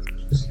feel me?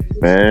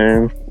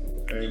 Man,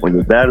 when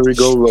your battery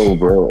go low,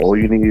 bro, all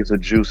you need is a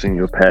juice in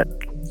your pack.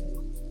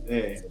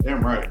 Hey,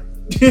 damn right.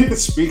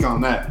 Speak on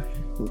that.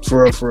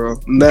 For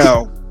real.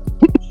 Now,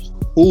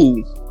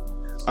 who?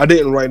 I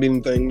didn't write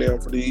anything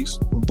down for these,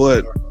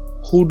 but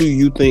who do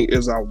you think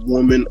is our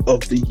woman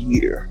of the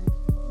year?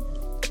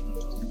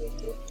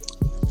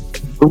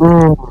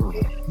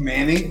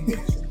 Manny?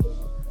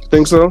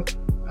 Think so?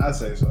 I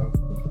say so.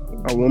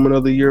 Our woman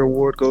of the year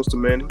award goes to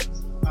Manny.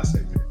 I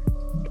say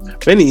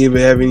Manny. Manny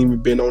haven't even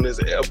been on this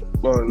ever.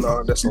 Oh,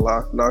 no, that's a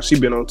lie. No, she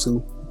been on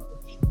 2.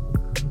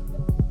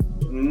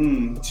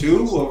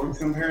 2? Well, we're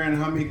comparing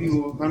how many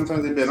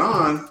times they've been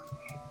on.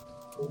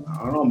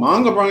 I don't know.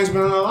 Manga Brownie's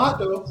been on a lot,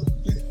 though.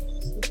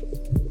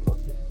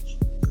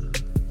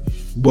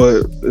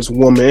 But it's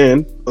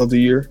woman of the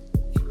year.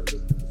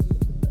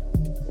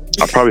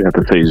 I probably have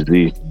to say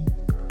Z.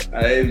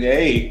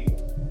 Hey.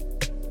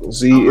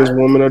 Z is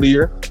woman of the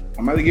year.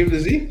 I'm about to give it to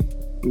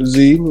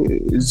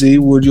Z,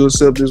 would you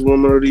accept this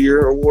woman of the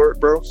year award,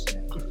 bro?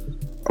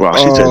 Wow,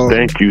 she said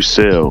thank you,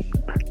 Sel.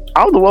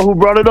 I was the one who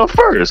brought it up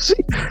first.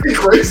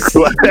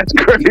 That's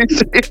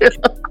crazy.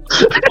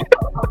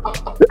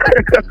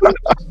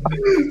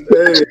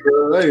 Hey,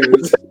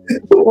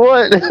 bro,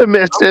 What? That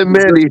man said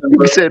Manny.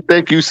 He said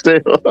thank you, Sel.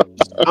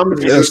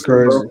 That's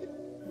crazy. Bro.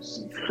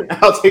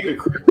 I'll take a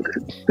credit.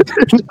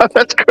 No,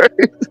 that's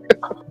crazy.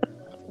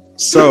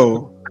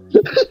 So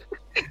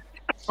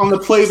On the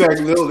playback,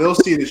 they'll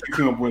see that you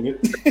come up with it.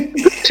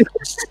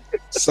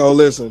 So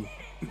listen,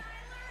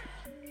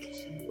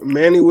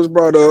 Manny was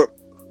brought up,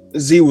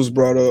 Z was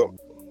brought up.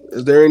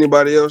 Is there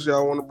anybody else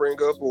y'all want to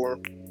bring up, or?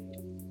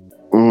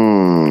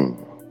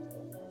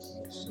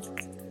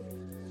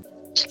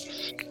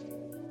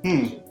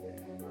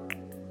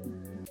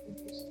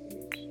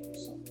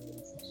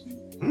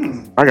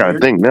 I gotta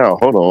think now.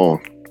 Hold on.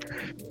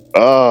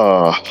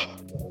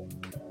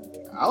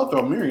 I'll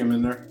throw Miriam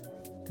in there.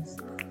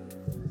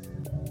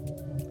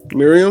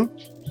 Miriam?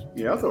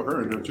 Yeah, I'll throw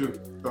her in there too.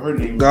 Throw her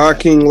name. God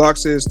King Lock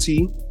says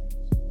T.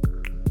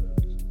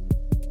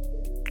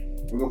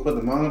 We're gonna put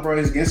the Manga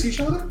Brothers against each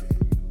other?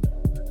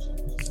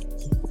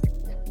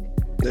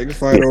 They can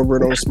fight over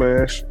it on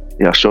Smash.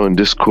 Yeah, showing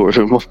Discord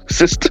with my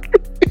sister.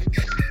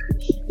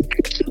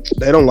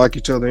 They don't like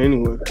each other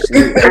anyway.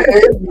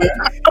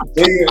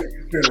 They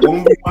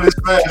won't be on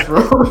Smash,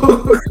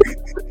 bro.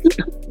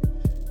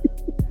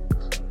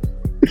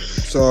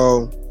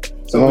 So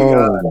we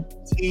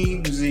got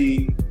Team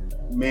Z,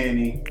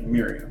 Manny,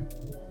 Miriam.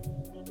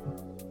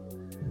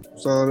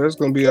 So that's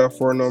gonna be our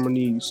 4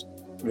 nominees.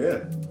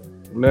 Yeah.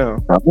 Now,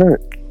 All right.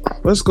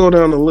 let's go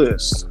down the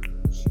list.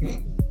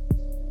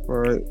 All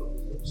right.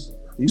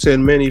 You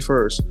said Manny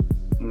first.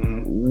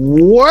 Mm-hmm.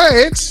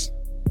 What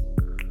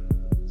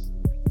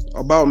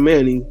about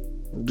Manny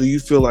do you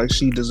feel like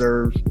she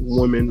deserves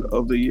Women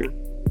of the Year?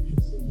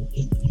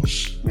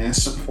 Man,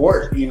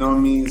 support. You know what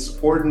I mean?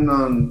 Supporting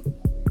on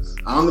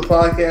the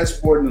podcast,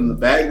 supporting in the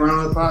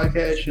background of the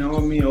podcast. You know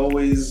what I mean?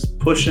 Always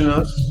pushing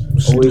us.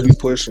 Always be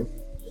pushing.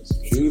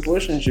 Should be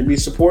pushing. Should be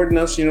supporting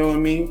us. You know what I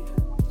mean?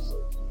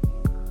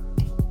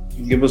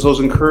 Give us those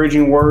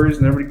encouraging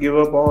words. Never to give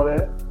up. All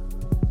that.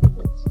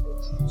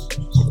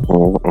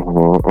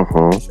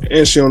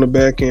 And she on the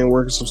back end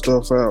working some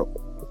stuff out,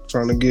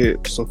 trying to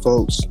get some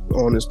folks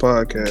on this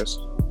podcast.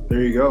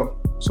 There you go.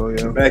 So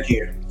yeah, Back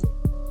here.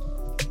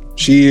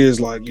 she is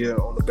like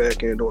on the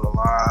back end doing a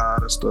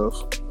lot of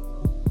stuff,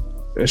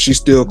 and she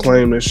still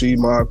claimed that she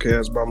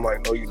MobCast, but I'm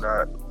like, no, you're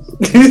not.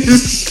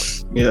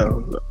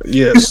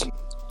 Yes,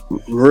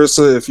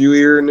 Marissa, if you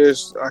hearing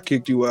this, I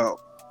kicked you out.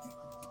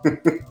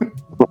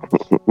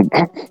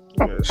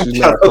 She's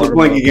not part of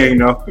Blanket Gang,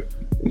 though.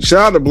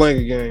 Shout out to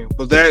Blanket Gang,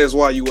 but that is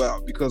why you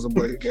out, because of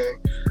Blanket Gang.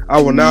 I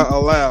will not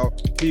allow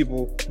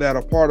people that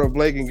are part of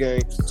Blanket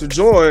Gang to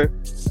join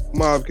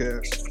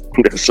MobCast.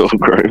 That's so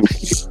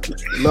crazy.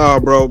 Nah,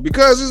 bro,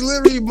 because it's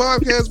literally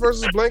MobCast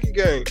versus Blanket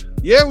Gang.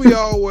 Yeah, we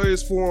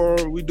always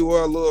form, we do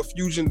our little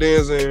fusion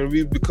dance, and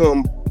we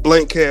become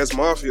Blankcast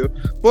Mafia,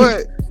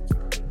 but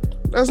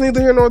that's neither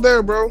here nor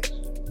there, bro.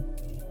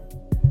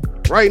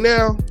 Right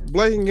now,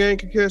 Blanket Gang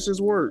can catch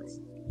this word.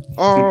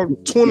 All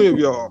 20 of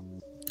y'all.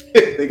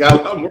 They got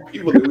a lot more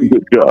people than we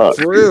do. God.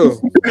 For real.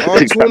 All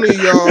 20 of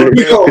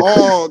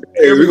y'all,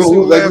 every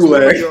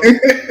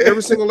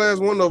single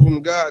last one of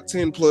them got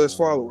 10 plus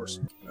followers.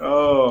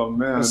 Oh,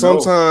 man. And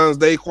sometimes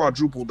they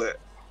quadruple that.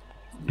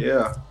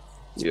 Yeah.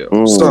 Yeah.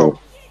 So,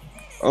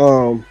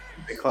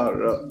 they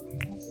clouded up.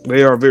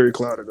 they are very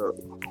clouded up.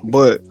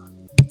 But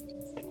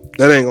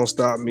that ain't gonna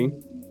stop me.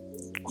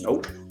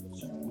 Nope.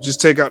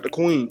 Just take out the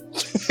queen,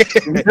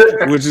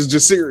 which is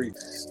Jasiri.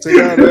 Take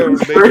out that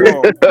they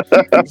call.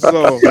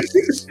 So,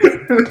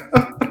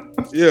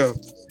 yeah.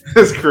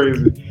 That's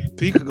crazy.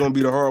 Pika gonna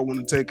be the hard one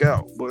to take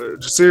out, but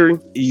Jasiri,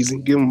 easy.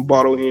 Give him a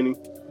bottle of Henny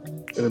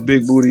and a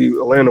big booty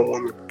Atlanta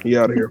woman. He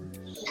out of here.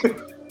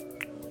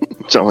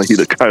 Sound like he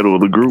the title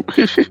of the group.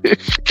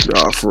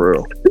 Nah, for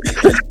real.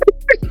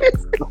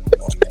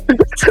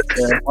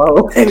 Yeah,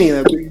 any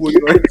of that big booty,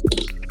 right?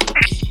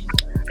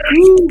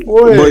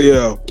 Boy. But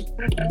yeah,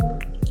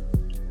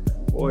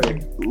 Boy.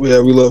 yeah,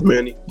 we love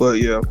Manny. But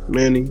yeah,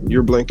 Manny,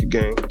 your blanket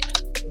gang.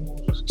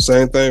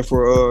 Same thing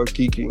for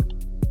Kiki.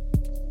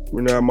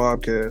 We're not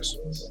MobCast.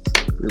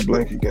 You're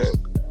blanket gang.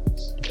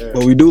 Yeah.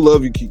 But we do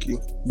love you, Kiki.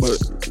 But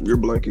you're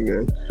blanket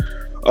gang.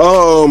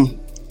 I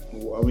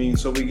mean,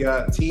 so we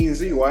got T and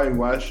Z.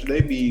 Why should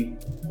they be?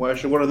 Why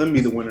should one of them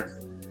be the winner?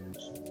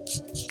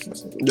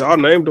 Y'all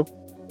named them.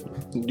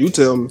 You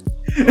tell me.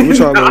 I'm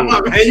trying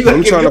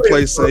to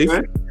play safe.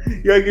 Man.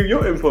 You gotta give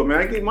your input, man.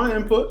 I gave my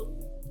input.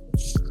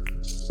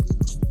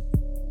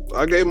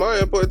 I gave my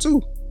input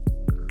too.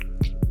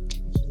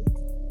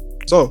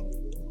 So,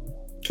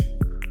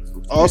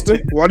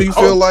 Austin, why do you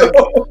feel like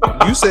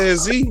you said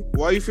Z?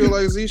 Why you feel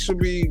like Z should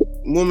be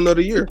Woman of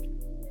the Year?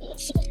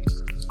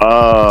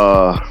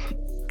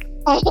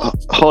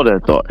 Hold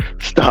that thought.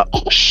 Stop.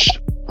 Shh.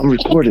 I'm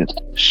recording.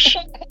 Shh.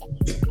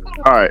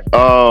 All right.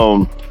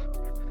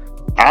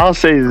 I'll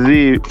say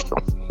Z.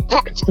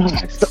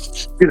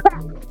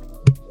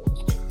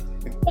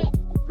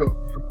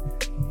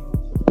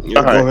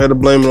 Yeah, go ahead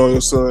and blame it on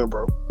your son,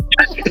 bro.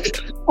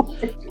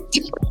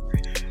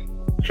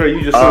 Trey,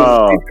 you just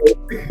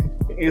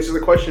answer the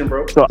question,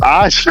 bro. So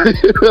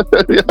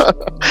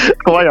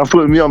why y'all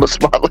putting me on the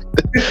spot like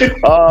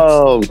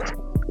that?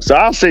 So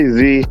I'll say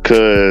Z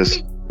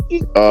because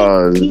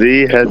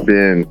Z has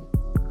been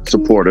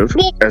supportive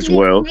as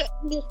well.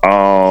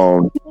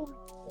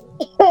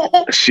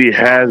 She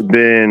has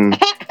been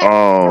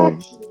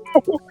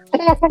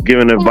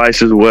giving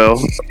advice as well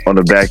on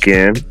the back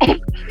end.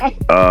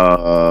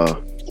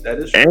 That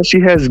is true. And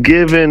she has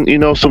given,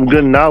 some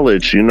good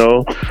knowledge,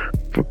 That's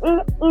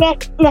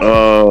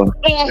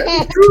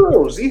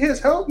true. Z has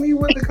helped me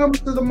when it comes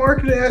to the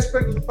marketing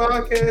aspect of the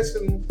podcast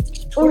and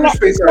Twitter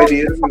space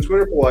ideas and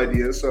Twitter poll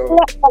ideas. So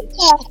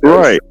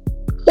right.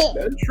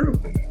 That is true.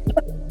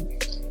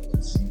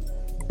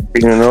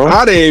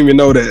 I didn't even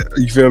know that.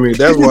 You feel me?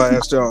 That's why I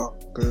asked y'all.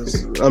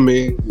 Because, I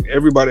mean,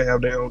 everybody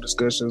have their own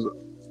discussions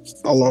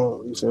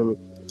alone. You feel me?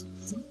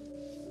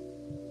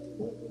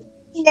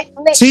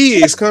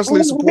 T is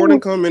constantly supporting,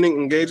 commenting,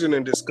 engaging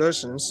in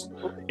discussions.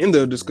 In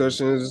the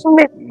discussions,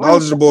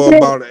 knowledgeable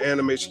about the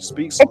anime she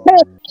speaks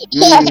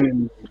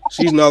on.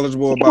 She's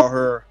knowledgeable about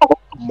her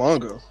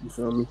manga. You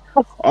feel me?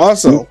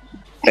 Also,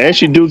 and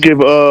she do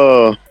give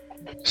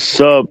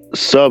sub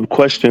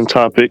question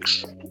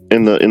topics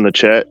in the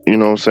chat. You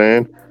know what I'm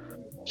saying?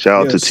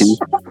 Shout out to T.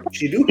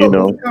 She do help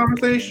with the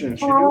conversation.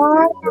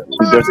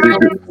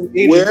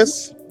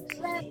 Wes.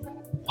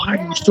 Why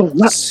are you so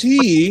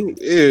T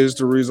is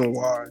the reason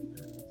why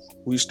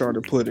we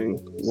started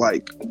putting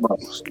like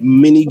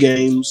mini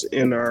games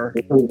in our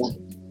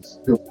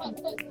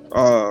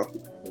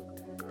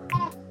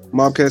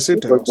MobCast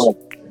sit downs.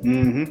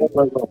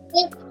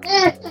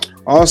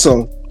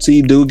 Also,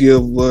 T do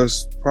give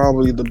us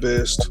probably the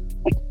best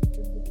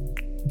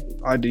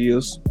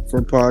ideas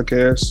for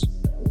podcast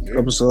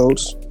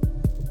episodes.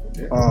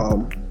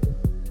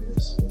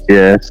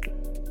 Yes.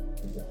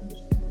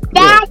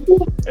 Yeah.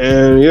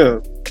 And yeah,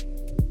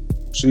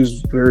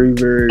 she's very,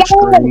 very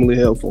extremely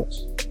helpful.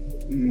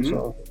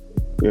 So,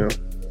 yeah.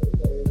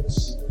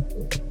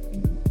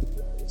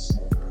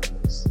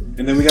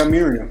 And then we got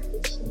Miriam.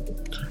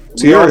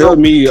 Tiara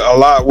helped me a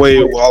lot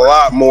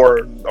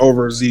more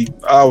over Z.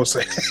 I would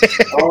say.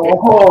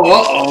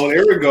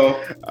 There we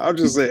go. I'm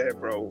just saying,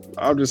 bro.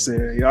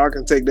 Y'all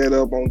can take that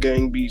up on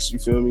Gang Beasts. You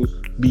feel me?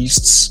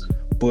 Beasts.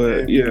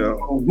 But yeah,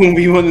 when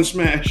we won the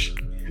Smash.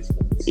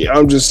 Yeah,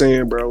 I'm just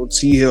saying, bro.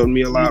 T helped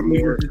me a lot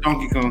more.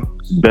 Donkey Kong.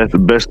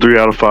 Best 3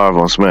 out of 5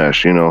 on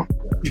Smash. And I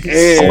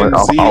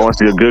want to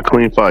see a good,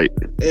 clean fight.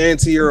 And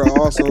Tiara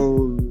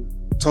also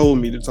told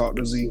me to talk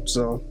to Z.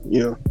 So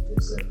yeah,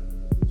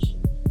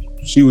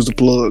 she was the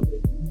plug.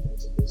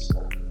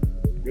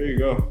 There you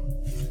go.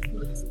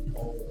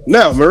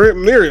 Now,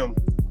 Miriam.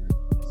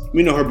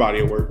 We know her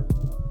body of work.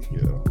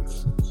 Yeah.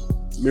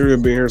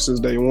 Miriam been here since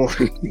day one.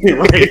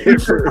 Right.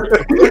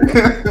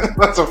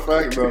 That's a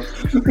fact, though.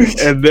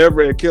 And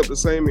never had kept the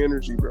same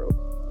energy, bro.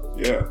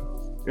 Yeah.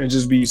 And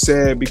just be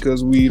sad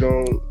because we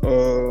don't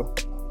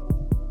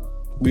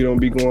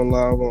be going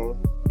live on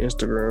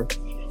Instagram.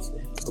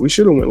 We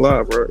should have went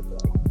live, right?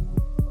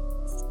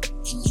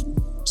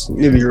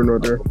 Neither here nor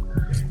there.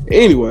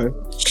 Anyway,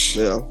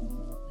 yeah.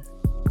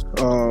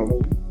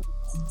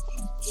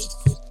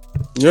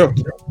 Yeah.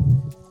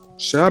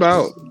 Shout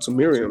out to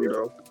Miriam,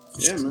 though.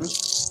 Yeah, man.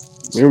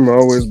 Miriam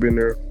always been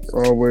there,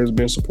 always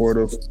been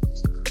supportive.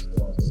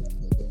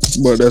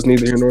 But that's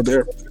neither here nor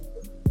there.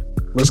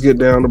 Let's get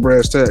down to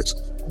brass tacks.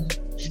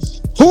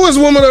 Who is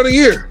Woman of the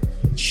Year?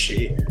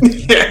 Shit.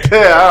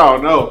 I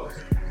don't know.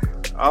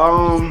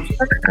 I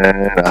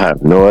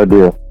have no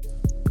idea.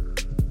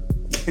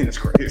 It's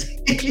crazy.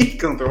 You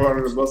come throw her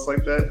under the bus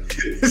like that.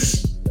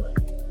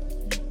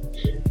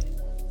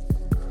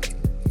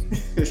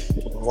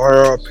 Why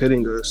are y'all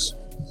pitting us?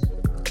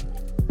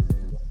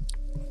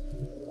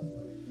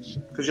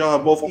 Because y'all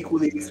have both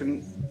equally,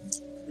 been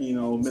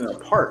a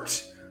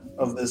part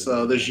of this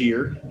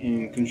year.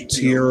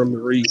 Tierra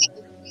Marie.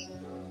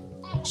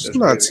 She's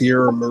not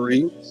Tierra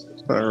Marie.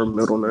 It's not her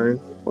middle name.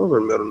 What was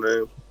her middle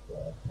name?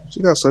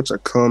 She got such a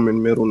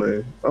common middle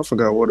name. I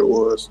forgot what it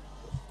was.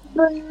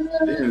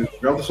 Yeah,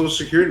 drop the social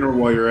security number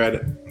while you're at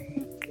it.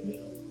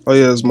 Oh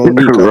yeah, it's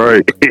Monique.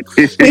 Right.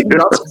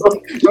 Drop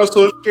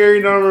social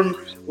security number,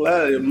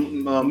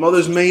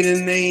 mother's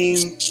maiden name,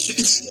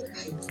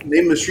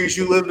 name of the streets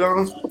you lived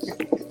on.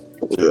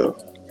 Yeah.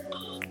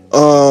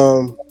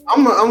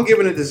 I'm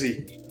giving it to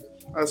Z.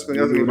 That's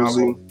gonna be my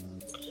Z. vote.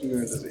 I'm giving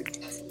it to Z.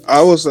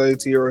 I would say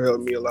Tierra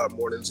helped me a lot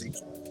more than Z.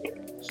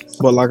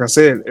 But like I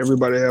said,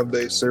 everybody have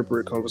their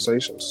separate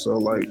conversations. So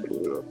like,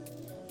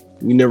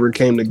 we never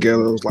came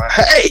together. It was like,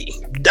 hey,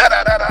 da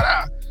da da da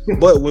da.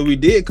 But when we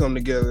did come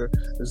together,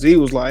 Z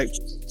was like,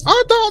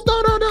 I thought,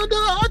 da da da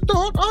da,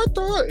 I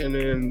thought, and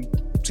then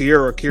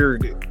Tierra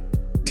carried it.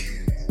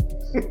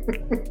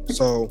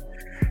 So,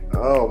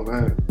 oh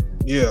man,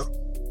 yeah.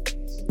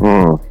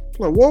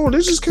 Like, whoa,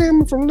 this just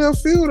came from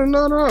left field and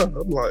not us.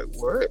 I'm like,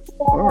 what?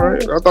 All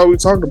right, I thought we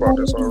talked about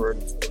this already.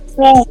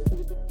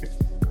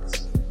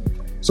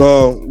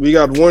 So we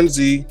got one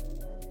Z.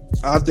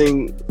 I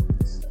think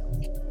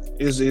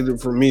it's either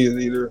for me. It's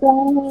either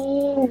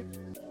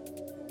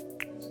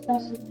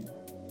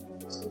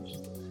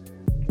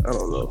I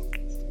don't know.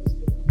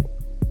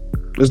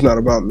 It's not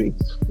about me.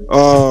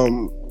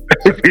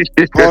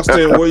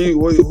 Austin,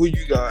 who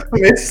you got?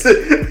 Man,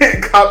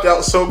 copped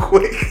out so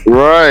quick.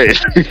 Right.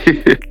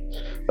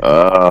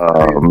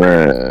 Oh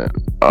man.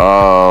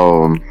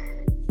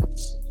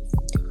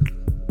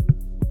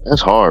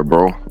 That's hard,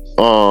 bro.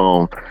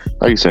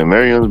 Like you said,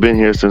 Miriam's been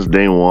here since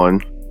day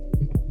one.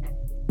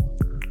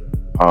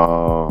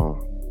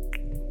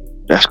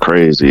 That's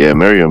crazy. Yeah,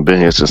 Miriam been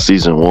here since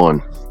season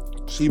 1.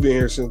 She been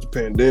here since the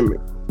pandemic.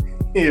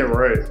 Yeah,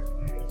 right.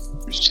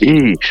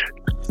 Sheesh.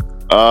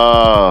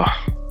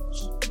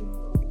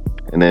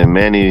 And then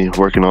Manny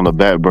working on the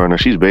back burner.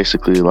 She's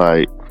basically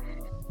like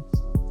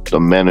the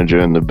manager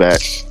in the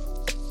back,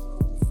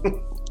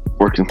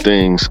 working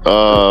things.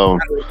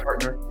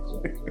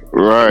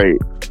 Right.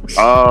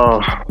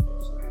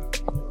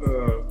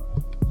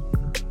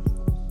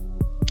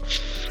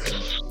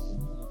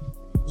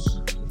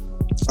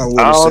 I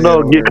don't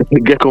know.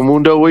 Gecko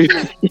Mundo,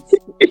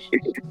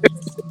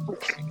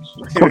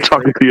 I'm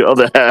talking to the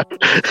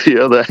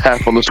other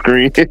half on the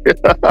screen.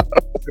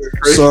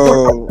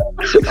 So,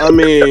 I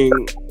mean,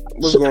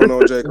 what's going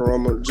on, Jake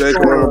Aroma? Jake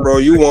Aroma, bro,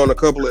 you won a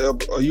couple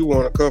of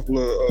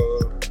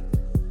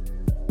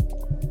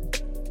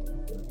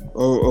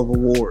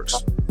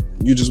awards.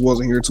 You just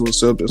wasn't here to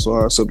accept it, so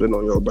I accepted it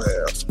on your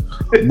behalf.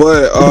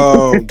 But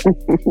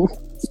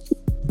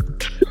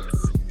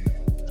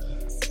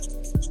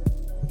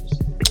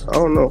I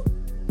don't know.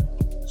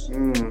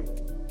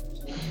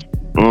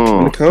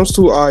 When it comes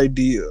to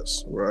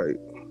ideas, right?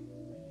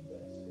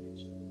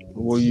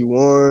 Well, you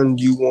won.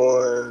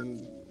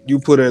 You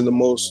put in the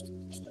most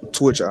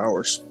Twitch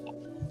hours.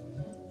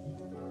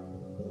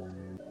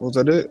 Was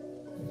that it?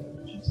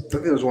 I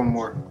think there was one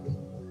more.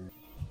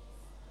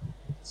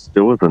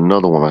 There was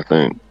another one, I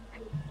think.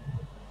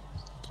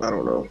 I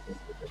don't know.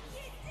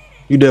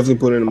 You definitely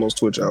put in the most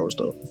Twitch hours,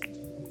 though.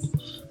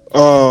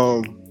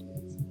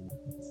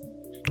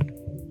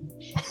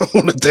 I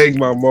want to thank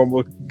my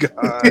mama,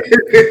 God, and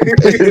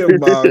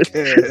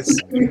MobCast.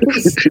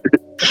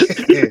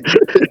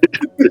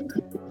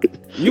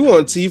 You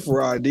want T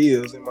for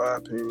ideas, in my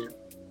opinion.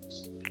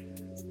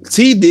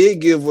 T did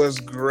give us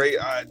great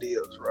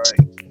ideas, right?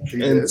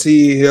 And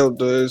T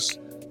helped us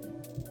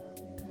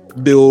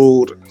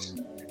build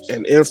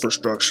an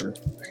infrastructure.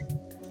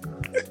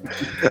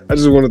 I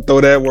just want to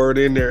throw that word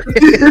in there.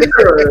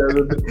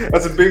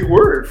 That's a big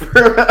word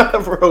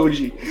for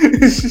OG.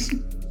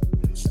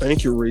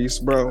 Thank you, Reese,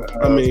 bro.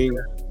 I mean,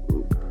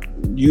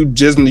 you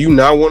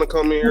not want to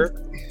come here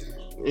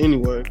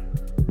anyway.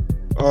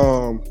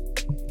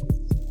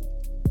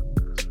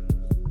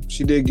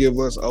 She did give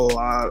us a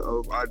lot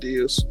of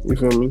ideas. You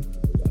feel me?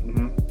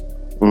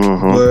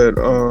 But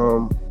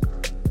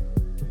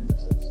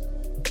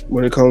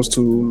when it comes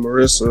to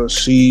Marissa,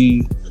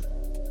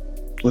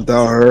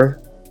 without her,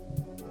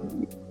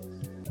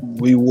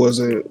 we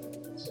wasn't.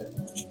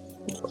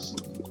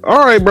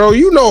 All right, bro.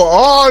 You know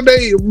all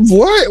day.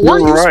 What? Why are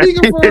you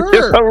speaking for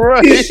her? All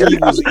right. She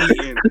was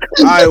eating.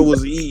 I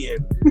was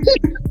eating.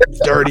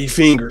 Dirty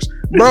fingers,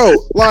 bro.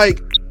 Like,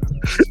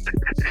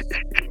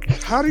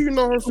 how do you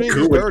know her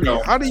fingers dirty?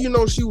 How do you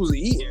know she was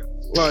eating?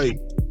 Like,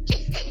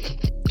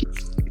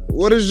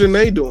 what is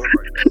Janae doing?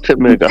 That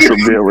man got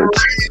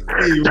surveillance.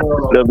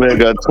 That man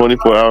got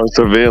 24-hour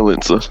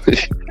surveillance.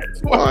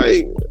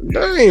 Like,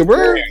 dang,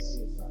 bro.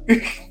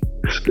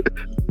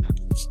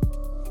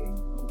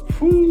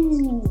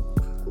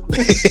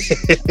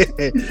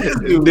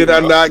 Did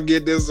I not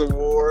get this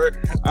award?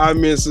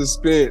 I'm in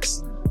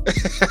suspense.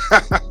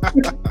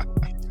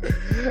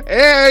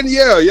 And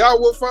yeah, y'all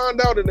will find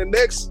out in the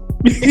next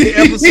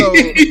episode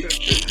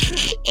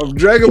of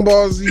Dragon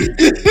Ball Z.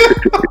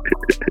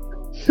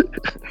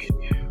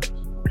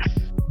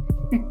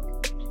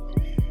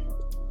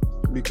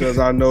 Because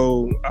I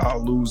know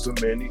I'll lose to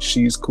Manny.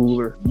 She's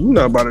cooler. You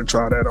not about to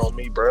try that on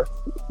me, bruh.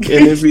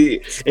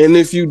 and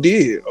if you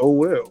did, oh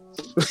well.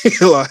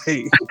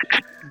 Like,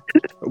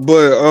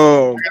 but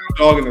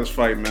dog in this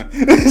fight, man.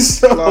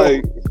 So,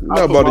 like,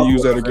 not about to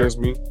use that against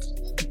me.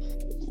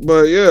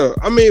 But yeah,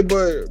 I mean,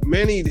 but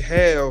Manny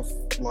have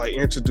like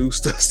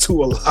introduced us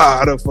to a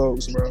lot of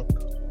folks, bro.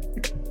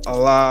 A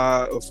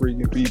lot of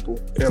freaking people.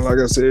 And like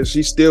I said,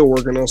 she's still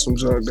working on some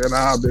junk that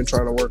I've been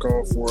trying to work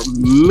on for a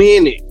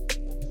minute.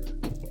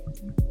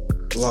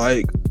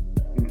 Like,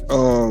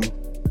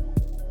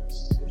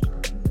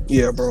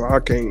 yeah, bro,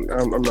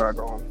 I'm not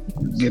gonna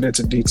get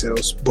into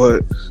details,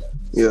 but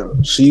yeah,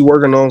 she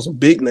working on some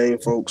big name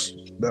folks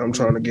that I'm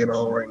trying to get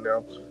on right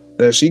now.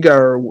 That she got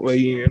her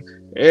way in,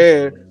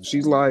 and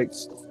she's like,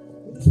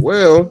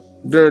 well,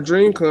 during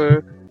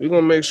DreamCon, we're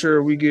gonna make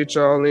sure we get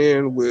y'all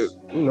in with,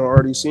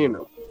 already seeing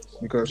them,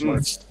 because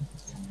like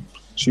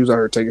she was out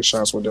here taking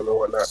shots with them and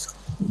whatnot.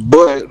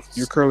 But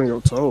you're curling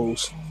your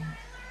toes.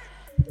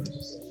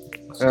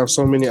 I have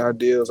so many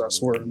ideas, I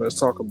swear. Let's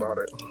talk about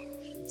it.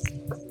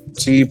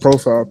 T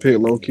profile pic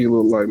low key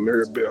look like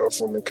Maribel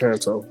from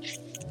Encanto.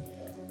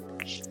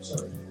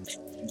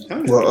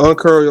 Well,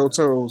 uncurl your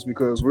toes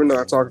because we're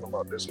not talking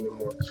about this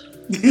anymore.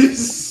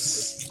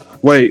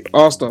 Wait,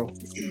 Austin.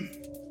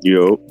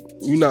 Yo.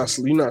 You not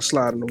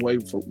sliding away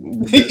from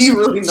He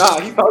really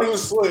not. He thought he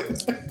was slick.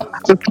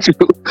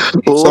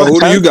 So who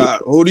do you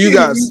got? Who do you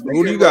got?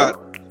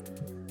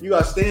 You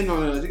got to stand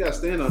on it. You got to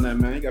stand on that,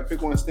 man. You got to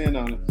pick one and stand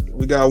on it.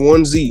 We got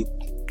one Z.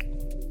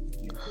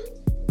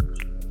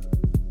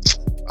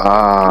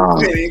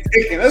 Man, he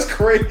picking. That's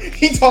crazy.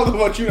 He talking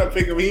about you not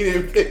picking him. He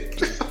didn't pick.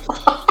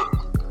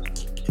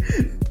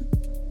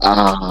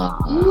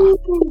 Ooh,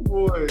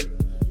 boy.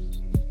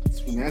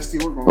 It's nasty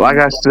work. Like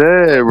I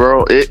said,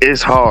 bro,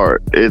 it's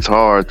hard. It's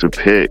hard to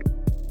pick.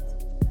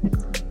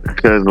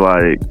 Because,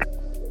 like,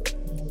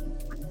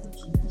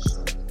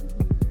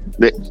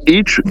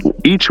 each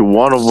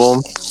one of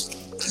them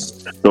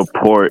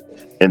support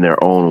in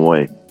their own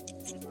way.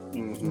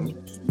 Mm-hmm.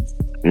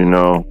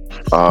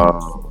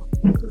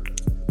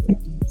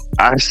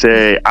 I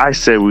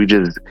say we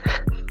just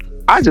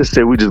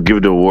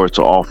give the award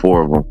to all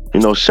four of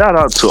them. Shout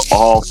out to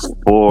all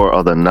four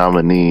of the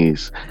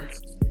nominees.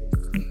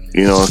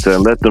 You know what I'm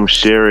saying? Let them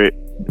share it.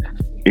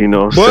 You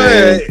know what I'm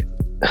saying?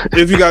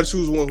 If you gotta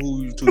choose one,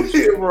 who you choose?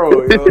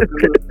 Bro,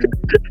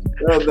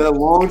 that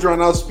long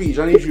drawn out speech.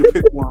 I need you to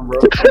pick one, bro.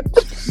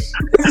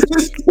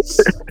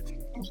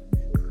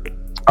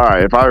 All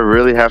right, if I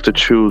really have to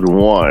choose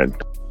one,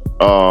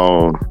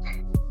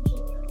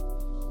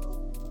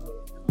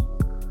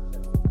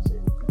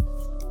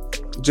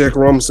 Jack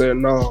Rum said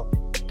no.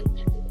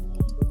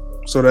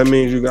 So that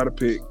means you gotta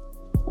pick.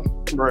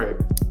 Right.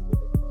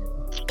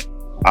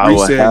 I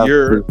would have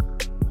to.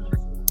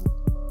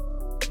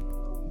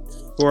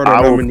 Who are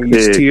the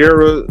nominees?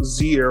 Tierra,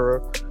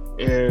 Zierra,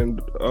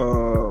 and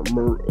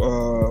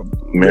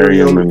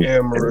Miriam and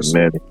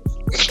Marissa.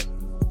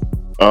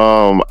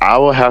 I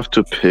will have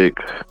to pick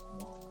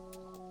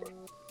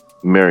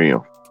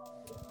Miriam.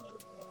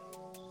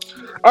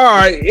 All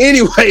right.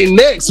 Anyway,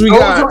 next we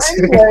got.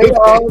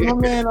 My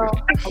man,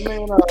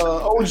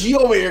 OG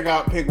over here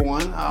got pick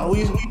one. Who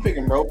you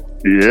picking, bro?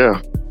 Yeah.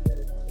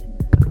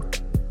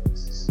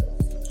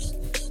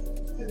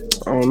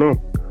 I don't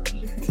know.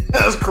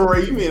 That's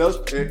crazy. Man, that's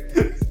pick.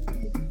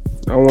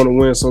 I want to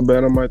win so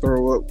bad I might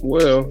throw up.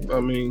 Well, I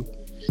mean,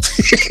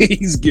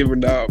 he's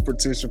giving out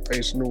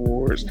participation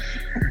awards.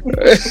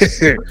 That's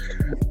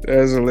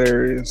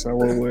hilarious. I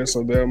want to win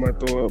so bad I might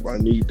throw up. I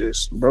need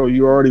this, bro.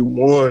 You already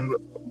won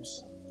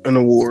an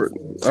award.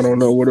 I don't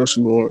know what else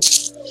you want.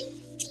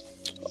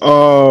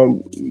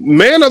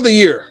 Man of the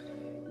Year,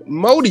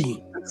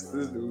 Modi.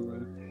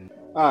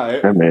 All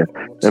right.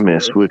 That man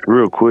switched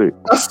real quick.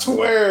 I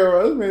swear,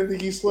 bro. This man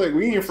think he's slick.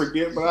 We didn't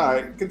forget, but all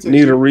right,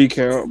 continue. Need a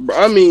recount.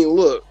 I mean,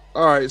 look.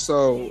 All right,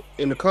 so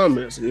in the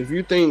comments, if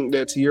you think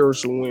that Tierra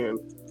should win,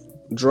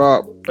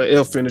 drop an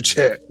F in the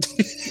chat.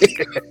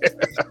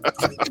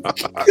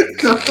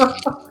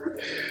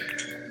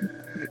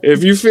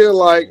 If you feel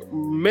like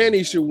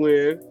Manny should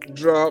win,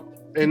 drop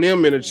an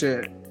M in the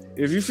chat.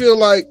 If you feel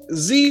like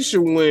Z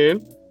should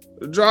win,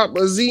 drop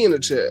a Z in the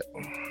chat.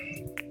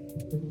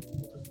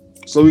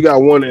 So we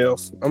got one F.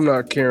 I'm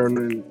not caring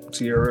in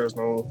Tierra's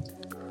no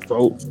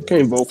vote.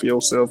 Can't vote for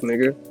yourself,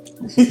 nigga.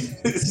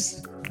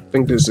 I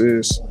think this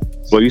is.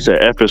 Well, you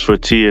said F is for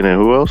T and then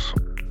who else?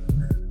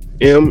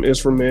 M is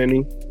for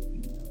Manny.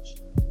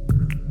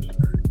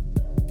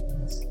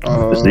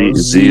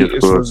 Z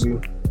is for Z.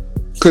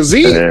 Cause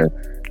Z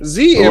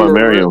and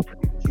Miriam.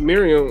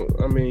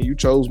 I mean, you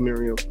chose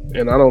Miriam,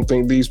 and I don't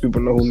think these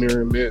people know who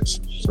Miriam is.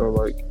 So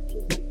like,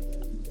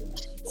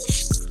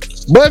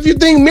 but if you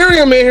think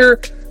Miriam in here,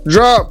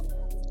 drop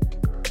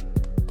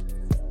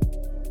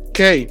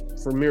K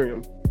for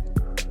Miriam.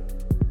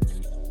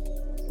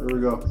 There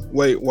we go.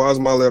 Wait, why is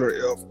my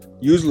letter F?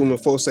 Usually when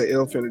folks say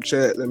F in the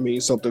chat, that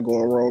means something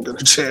going wrong in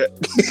the chat.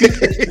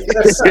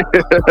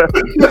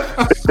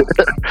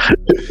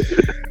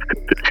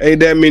 Ain't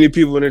that many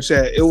people in the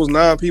chat. It was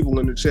 9 people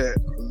in the chat.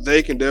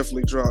 They can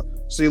definitely drop.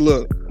 See,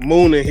 look,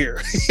 Moon in here.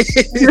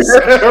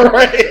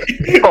 Right.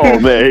 Oh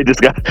man, it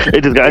just got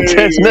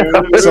intense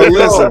now. So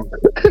listen,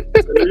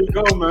 There you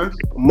go, man.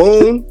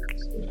 Moon,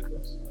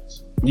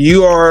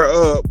 you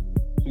are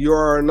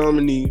a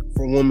nominee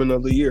for Woman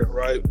of the Year,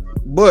 right?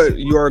 But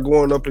you are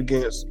going up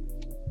against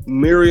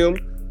Miriam,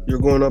 you're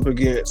going up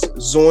against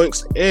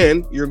Zoinks,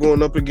 and you're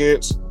going up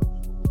against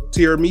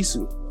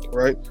Tiramisu,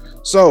 right?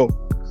 So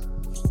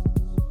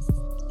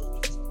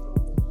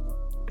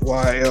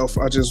YF,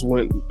 I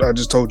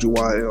just told you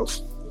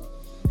YF.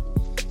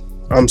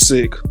 I'm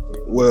sick.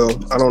 Well,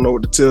 I don't know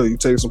what to tell you.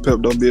 Take some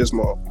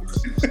Pepto-Bismol.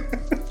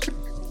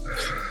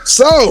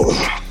 So,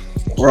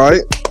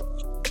 right?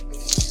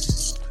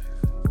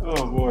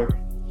 Oh boy.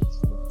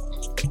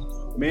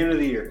 Man of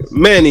the year.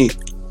 Manny,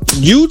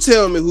 you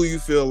tell me who you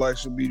feel like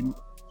should be.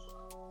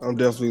 I'm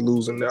definitely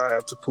losing now. I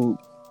have to poop.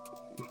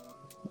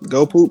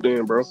 Go poop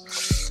then, bro.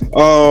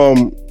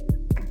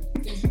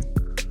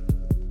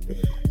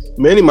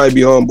 Manny might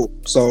be humble.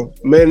 So,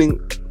 Manny,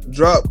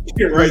 drop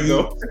You're right,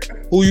 though.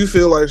 who you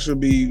feel like should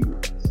be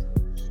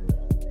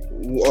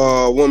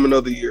Woman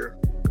of the Year.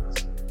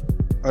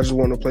 I just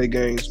want to play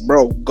games.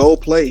 Bro, go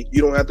play.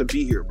 You don't have to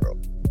be here, bro.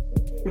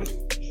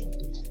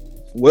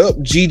 Well,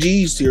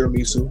 GG's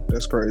Tiramisu.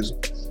 That's crazy.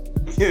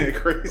 Yeah,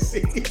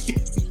 crazy.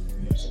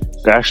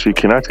 Actually,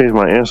 can I change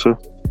my answer?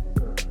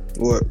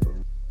 What?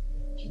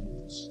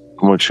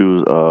 I'm gonna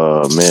choose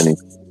Manny.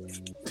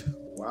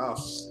 Wow.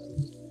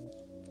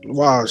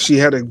 Wow, she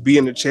had to be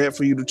in the chat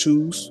for you to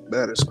choose?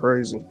 That is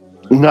crazy.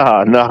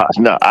 Nah.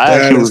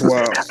 That is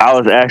wild. I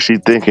was actually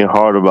thinking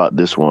hard about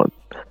this one.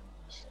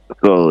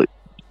 So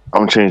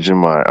I'm changing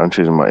my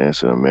answer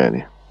to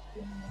Manny.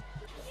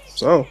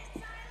 So,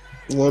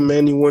 one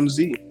Manny, one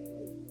Z.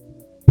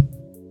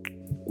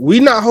 We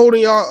not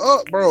holding y'all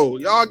up, bro.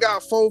 Y'all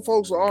got 4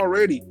 folks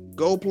already.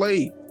 Go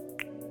play.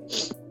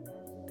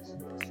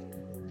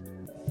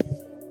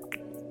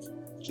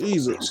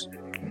 Jesus.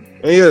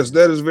 And yes,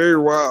 that is very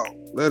wild.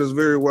 That is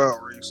very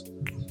wild, Reese.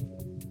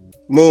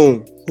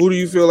 Moon, who do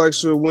you feel like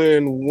should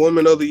win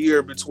Woman of the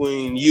Year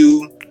between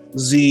you,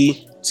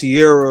 Z,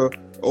 Tierra,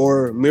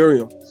 or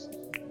Miriam?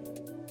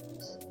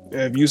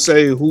 And if you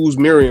say who's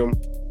Miriam,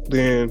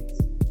 then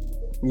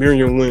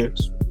Miriam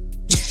wins.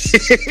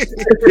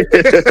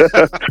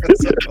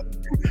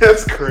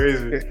 That's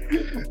crazy.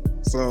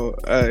 So,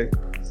 hey,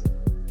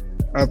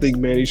 I think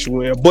Manny should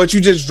win. But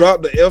you just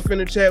dropped the F in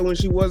the chat when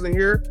she wasn't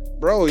here?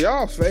 Bro,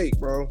 y'all fake,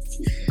 bro.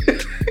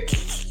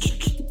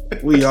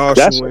 We all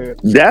should win.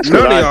 That's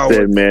None what of I y'all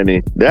said, win.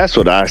 Manny. That's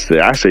what I said.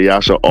 I said y'all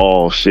should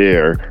all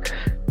share.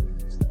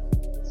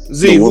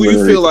 Z, who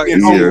you feel like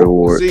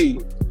award.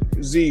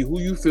 Z, who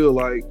you feel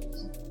like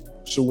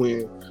should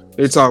win?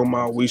 They talking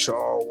about we should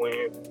all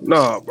win.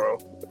 Nah, bro.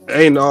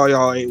 Ain't all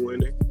y'all ain't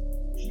winning.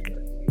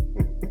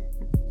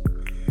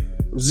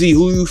 Z,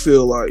 who you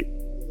feel like?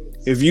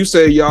 If you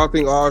say y'all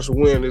think all should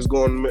win, it's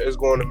going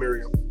to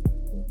Miriam.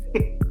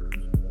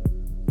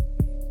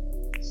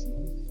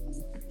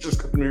 Just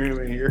because Miriam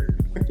ain't here.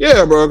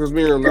 Yeah, bro, because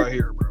Miriam not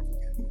here, bro.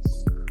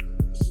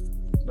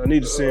 I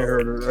need to send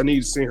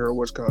her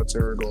what's called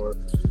Terror going.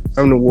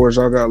 How many awards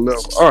y'all got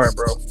left? All right,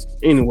 bro.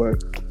 Anyway,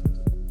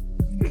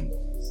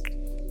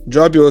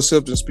 drop your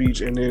acceptance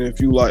speech, and then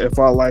if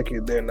I like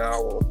it, then I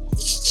will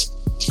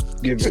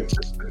give it.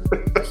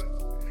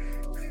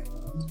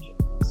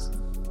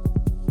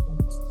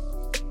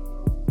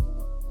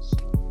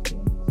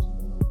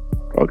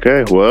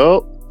 Okay,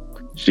 well,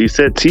 she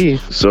said T,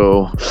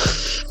 so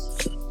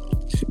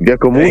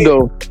Gecko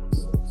Mundo,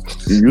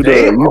 you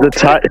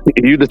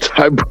the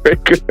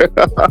tiebreaker.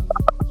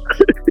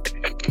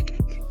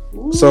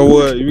 So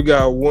what? You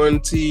got one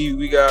T,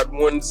 we got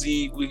one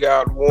Z, we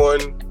got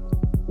one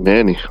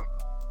Manny.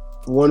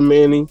 One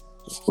Manny.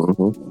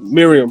 Mm-hmm.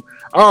 Miriam.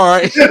 All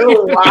right.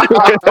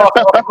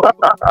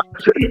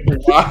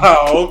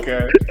 Wow.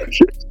 Okay.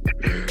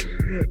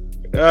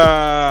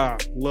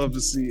 Love to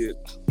see it.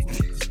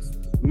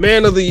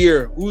 Man of the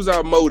Year. Who's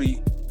our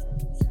Modi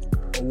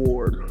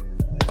award?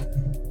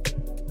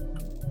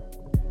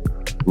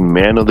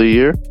 Man of the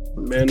Year.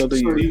 Man of the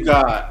So Year. you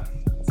got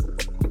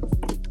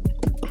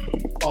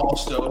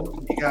also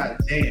you got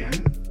Dan.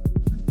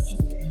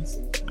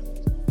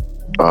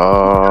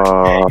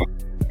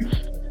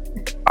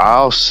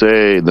 I'll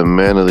say the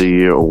Man of the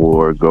Year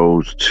award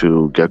goes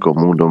to Gecko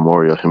Mundo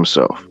Moria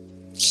himself.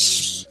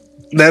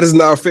 That is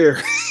not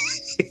fair.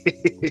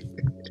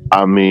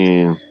 I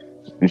mean,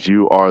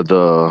 you are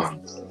the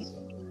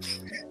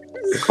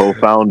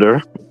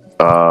co-founder.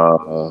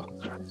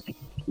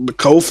 The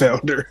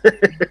co-founder.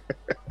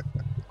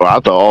 Well, I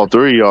thought all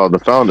three of y'all the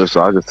founders,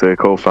 so I just say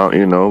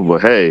co-founder,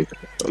 but hey,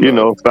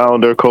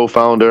 founder,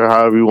 co-founder,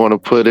 however you want to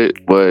put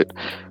it. But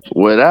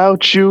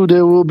without you,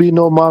 there will be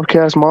no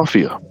MobCast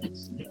Mafia.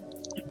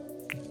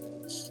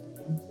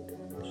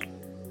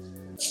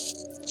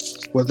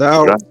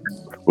 Without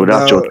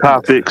your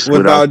topics,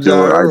 without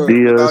your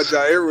ideas. Without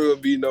Jaira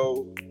would be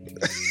no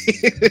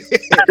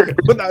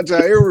without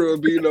Jaira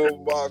would be no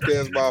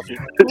MobCast Mafia.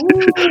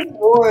 Ooh,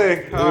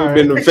 boy. It would have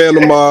been the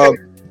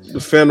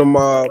Phantom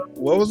Mob,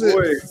 what was it?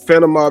 Boy.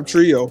 Phantom Mob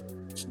Trio.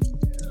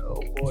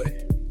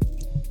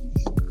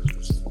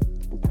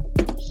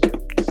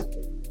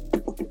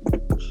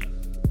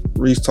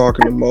 Reese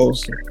talking the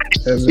most.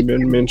 Hasn't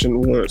been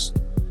mentioned once.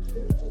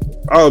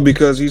 Oh,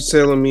 because he's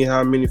telling me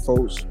how many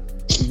folks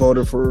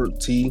voted for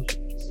T.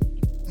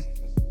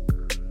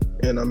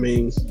 And I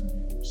mean,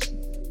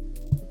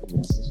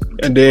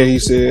 and then he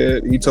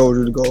said he told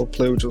you to go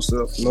play with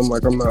yourself. And I'm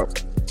like, I'm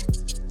not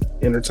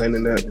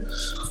entertaining that.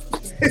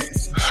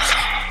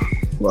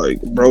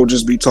 Like, bro,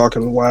 just be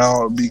talking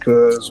wild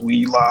because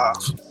we live.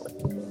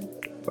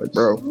 Like,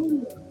 bro.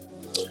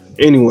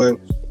 Anyway,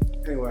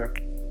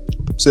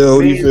 so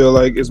who do you feel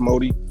like is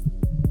Modi?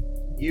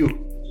 You.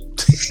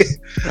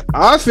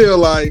 I feel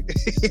like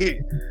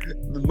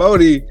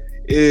Modi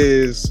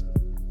is.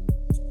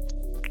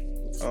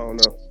 I don't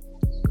know.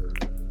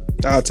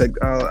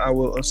 I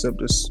will accept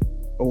this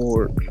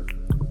award.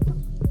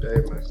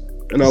 Hey, man.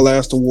 And our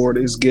last award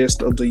is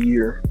Guest of the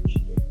Year.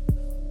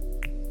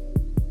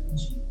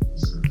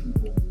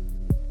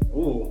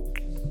 Ooh.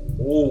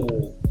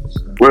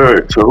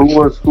 Wait. So who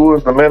was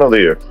the man of the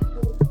year?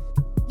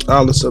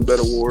 I'll accept that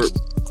award.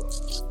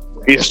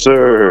 Yes,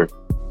 sir.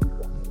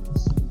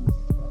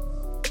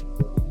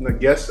 The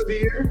guest of the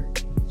year?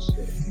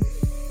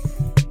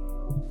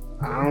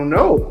 I don't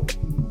know.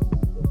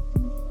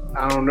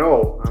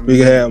 I mean, We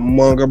had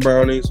Manga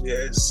Brownies, we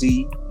had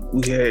C,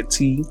 we had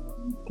T,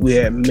 we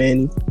had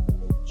Manny,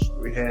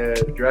 we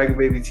had Dragon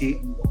Baby T.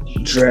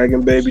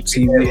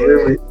 We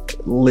had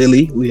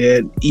Lily, we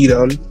had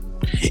Eden.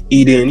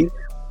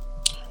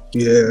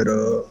 We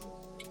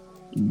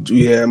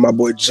had my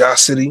boy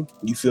Josity,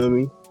 you feel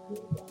me?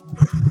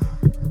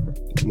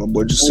 My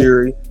boy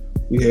Jasiri.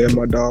 We had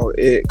my dog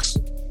X.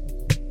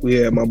 We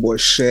had my boy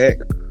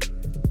Shaq.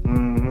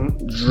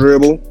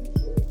 Dribble.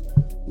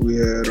 We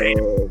had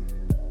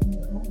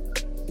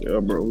yeah,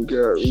 bro. We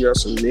got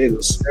some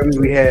niggas. Then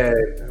we had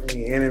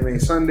Anime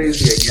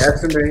Sundays. We had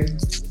Gasame.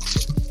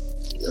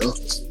 Yeah.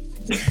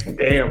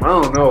 Damn, I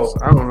don't know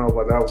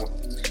about that one.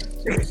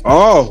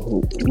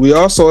 Oh, we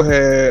also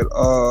had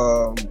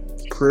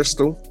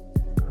Crystal.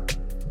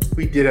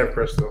 We did have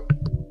Crystal.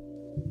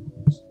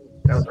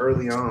 That was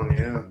early on,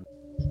 yeah.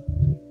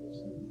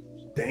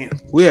 Damn.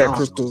 We had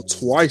Crystal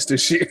twice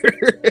this year.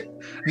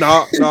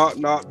 No,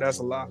 that's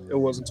a lie. It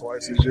wasn't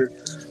twice this year.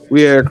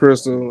 We had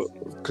Crystal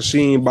because she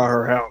ain't by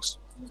her house.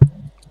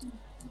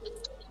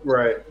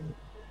 Right.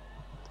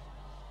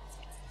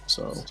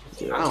 So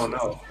yeah. I don't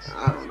know,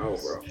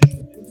 bro.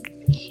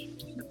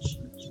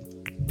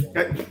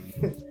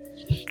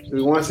 Do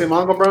we want to say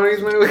Manga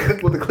Brownies, man,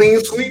 with the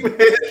clean sweep, man?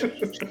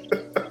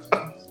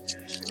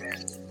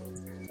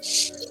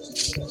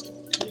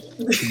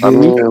 I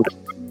mean,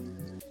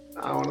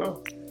 I don't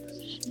know.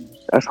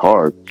 that's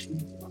hard.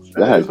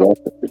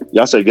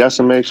 Y'all say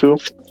Gasame too?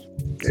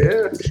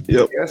 Yeah.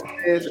 Yep.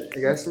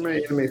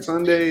 Gasame, Anime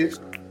Sundays.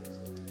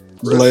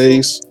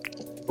 Blaze.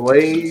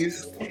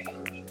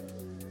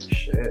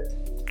 Shit.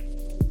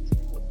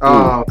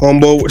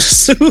 Humble with the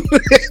suit.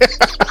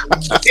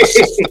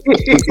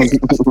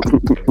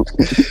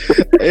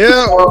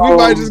 Yeah, we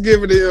might just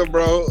give it to him,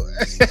 bro.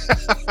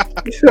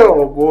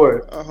 Oh boy.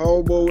 A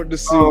hobo with the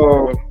suit,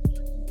 bro.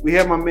 We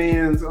have my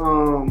man's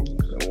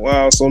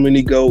Wow, so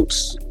many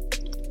goats.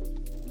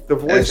 the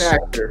voice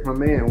actor, my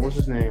man, what's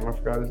his name? I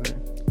forgot his name.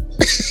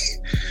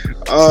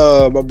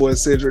 My boy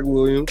Cedric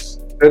Williams.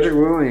 Cedric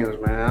Williams,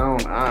 man.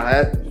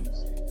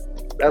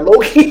 That low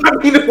key might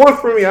be the one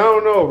for me. I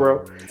don't know,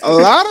 bro. A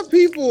lot of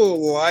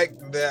people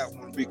liked that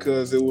one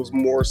because it was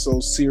more so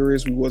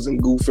serious. We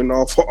wasn't goofing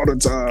off all the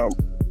time.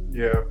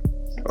 Yeah.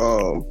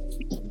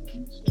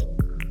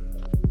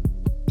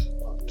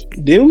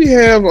 Then we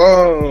have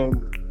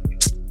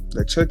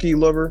that Chucky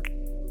lover.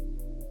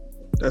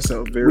 That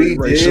sounds very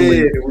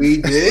racially. We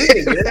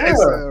did. Yeah. That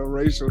sounds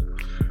racial.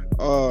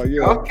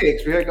 Yeah. Goth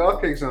Cakes. We had Goth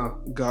Cakes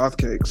on. Goth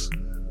Cakes.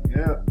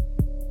 Yeah.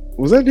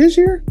 Was that this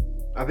year?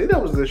 I think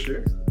that was this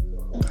year.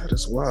 That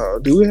is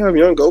wild. Do we have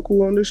Young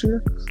Goku on this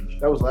year?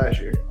 That was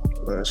last year.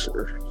 Last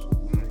year.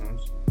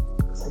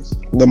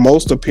 The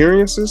most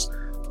appearances?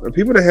 The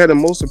people that had the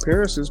most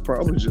appearances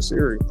probably just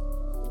Eri.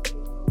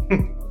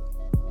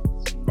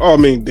 Oh, I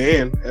mean,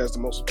 Dan has the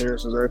most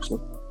appearances,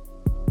 actually.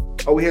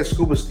 Oh, we had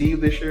Scuba Steve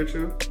this year,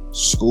 too?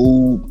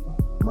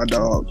 Scoob, my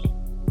dog.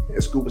 Yeah,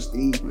 Scuba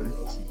Steve, man.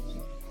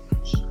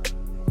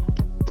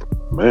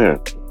 Man.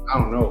 I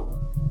don't know.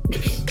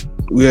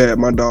 We had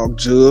my dog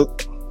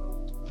Jug,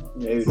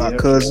 my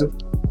cousin.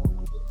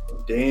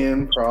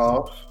 Dan,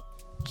 Prof,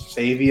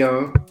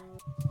 Savion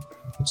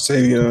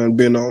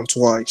been on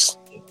twice.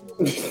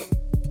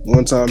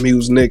 One time he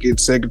was naked,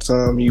 second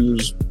time he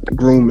was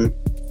grooming.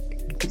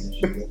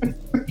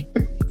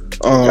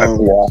 I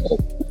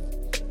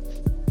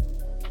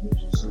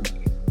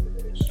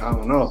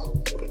don't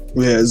know.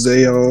 We had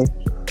Zayon.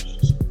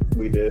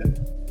 We did.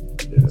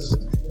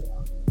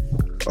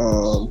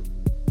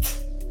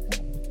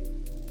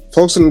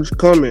 Folks in the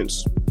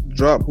comments,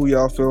 drop who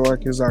y'all feel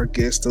like is our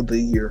guest of the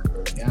year.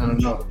 Yeah, I don't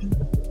know.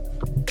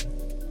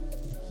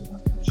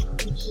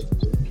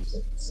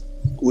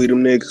 We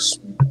them niggas.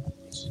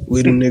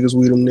 We them niggas.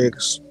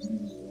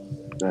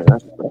 Man,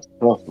 that's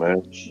tough,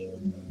 man.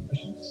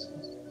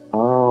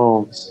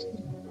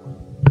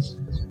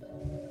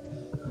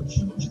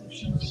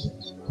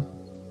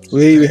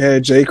 We even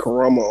had Jay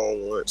Karama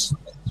on once.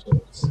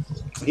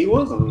 He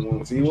was on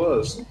once. He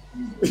was.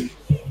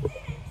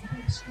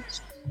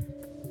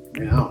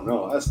 Man, I don't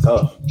know. That's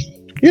tough.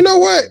 You know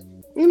what?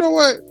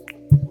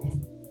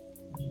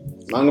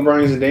 Longer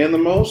brings a Dan the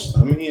most.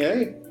 I mean,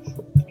 hey.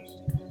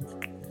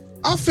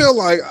 I feel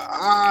like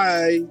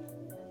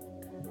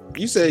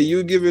you said you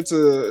would give it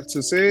to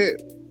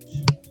Sid?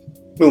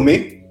 Who,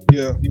 me?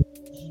 Yeah.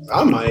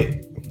 I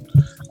might.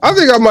 I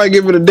think I might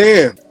give it a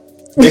Dan.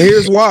 And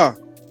here's why.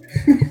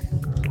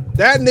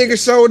 That nigga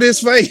showed his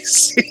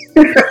face. You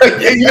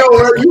know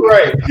what? You're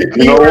right.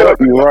 You know what?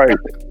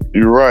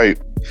 You're right.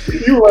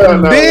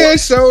 Dan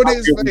showed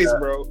his face,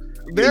 bro.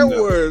 There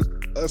was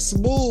a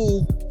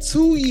smooth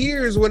 2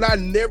 years when I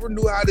never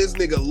knew how this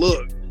nigga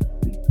looked.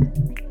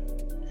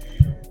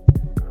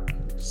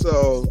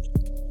 So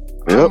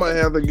I might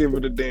have to give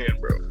it a Dan,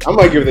 bro. I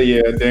might give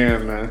it a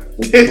Dan, man.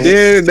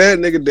 That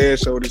nigga Dan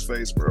showed his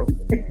face, bro.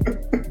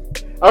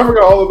 I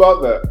forgot all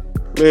about that.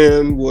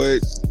 Man,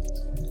 what?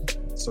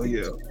 So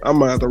yeah, I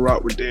might have to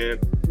rock with Dan.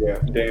 Yeah,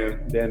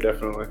 Dan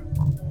definitely.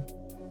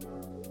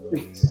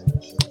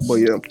 But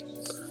yeah,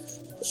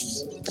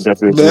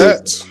 Definitely.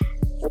 that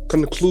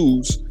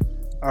concludes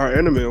our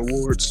anime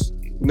awards.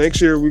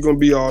 Next year we're gonna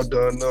be all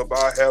done up.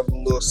 I have a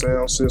little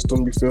sound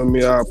system. You feel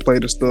me? I play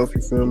the stuff.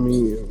 You feel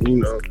me? And, you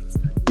know,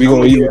 we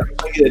gonna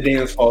get a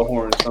dance hall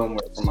horn somewhere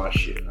for my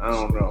shit. I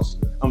don't know.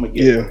 I'm gonna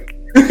get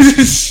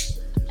it.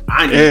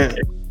 I need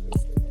it.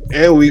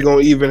 And we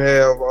gonna even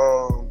have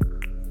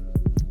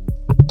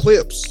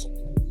clips.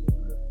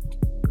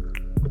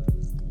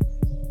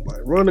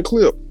 Like run a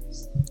clip.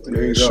 And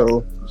then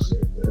show.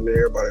 And then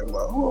everybody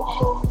like,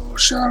 oh,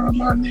 shout out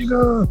my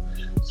nigga.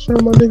 Shout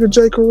out my nigga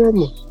Jay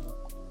Karama.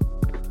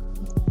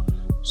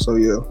 So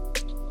yeah.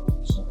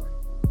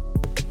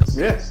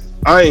 Yes.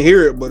 I ain't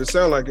hear it, but it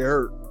sounded like it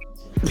hurt.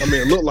 I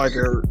mean, it looked like it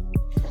hurt.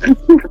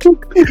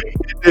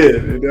 It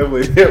did. It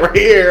definitely did. Right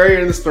here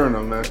in the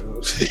sternum, man.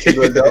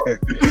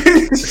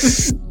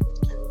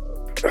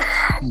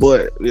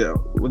 But yeah,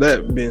 with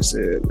that being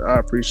said, I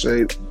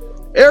appreciate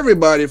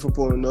everybody for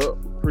pulling up.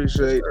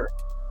 Appreciate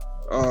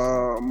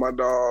my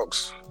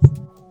dogs,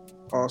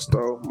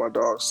 also my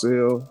dog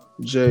Sil,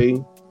 Jay,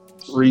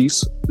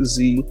 Reese,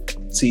 Z,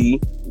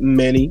 T,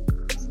 Manny,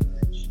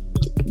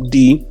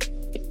 D.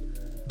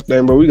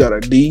 Damn, bro, we got a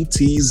D,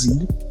 T,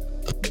 Z.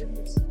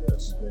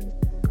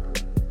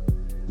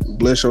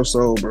 Bless your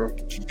soul, bro.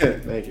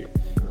 Thank you.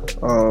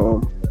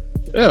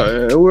 Yeah,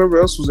 and whoever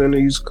else was in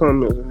these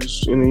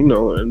comments, and you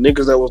know, and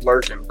niggas that was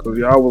lurking, because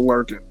y'all was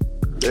lurking.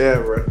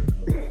 Yeah, bro.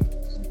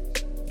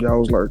 Y'all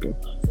was lurking.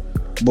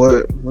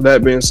 But with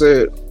that being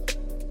said,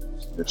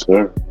 Yes,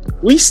 sir.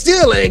 we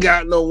still ain't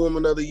got no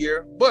Woman of the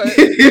Year. But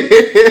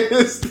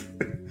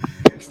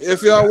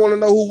if y'all want to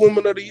know who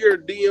Woman of the Year,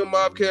 DM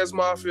MobCast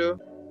Mafia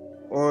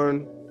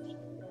on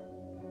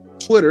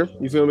Twitter.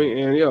 You feel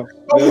me? And yeah,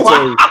 they'll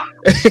tell you.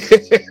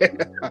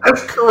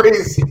 That's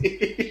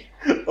crazy.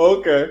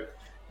 Okay.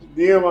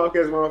 DM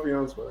MobCast Mafia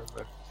on Twitter,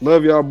 man.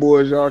 Love y'all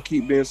boys. Y'all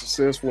keep being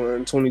successful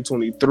in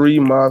 2023.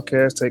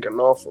 MobCast taking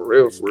off for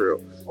real, for real.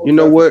 Okay. You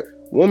know what?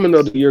 Woman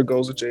of the Year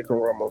goes to Jacob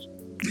Ramos.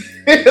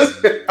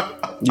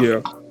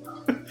 Yeah.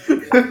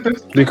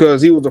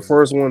 Because he was the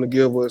first one to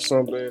give us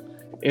something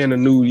in a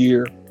new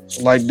year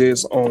like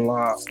this on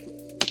live.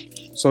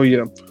 So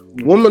yeah.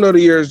 Woman of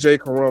the Year is Jay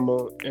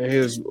Karama and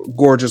his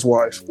gorgeous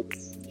wife.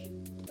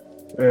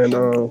 And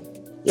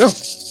yeah.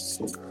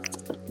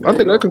 I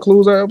think that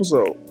concludes our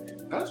episode.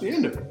 That's the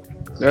end of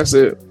it. That's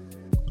it.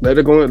 Let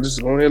it go in.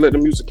 Just go ahead and let the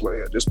music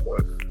play at this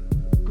point.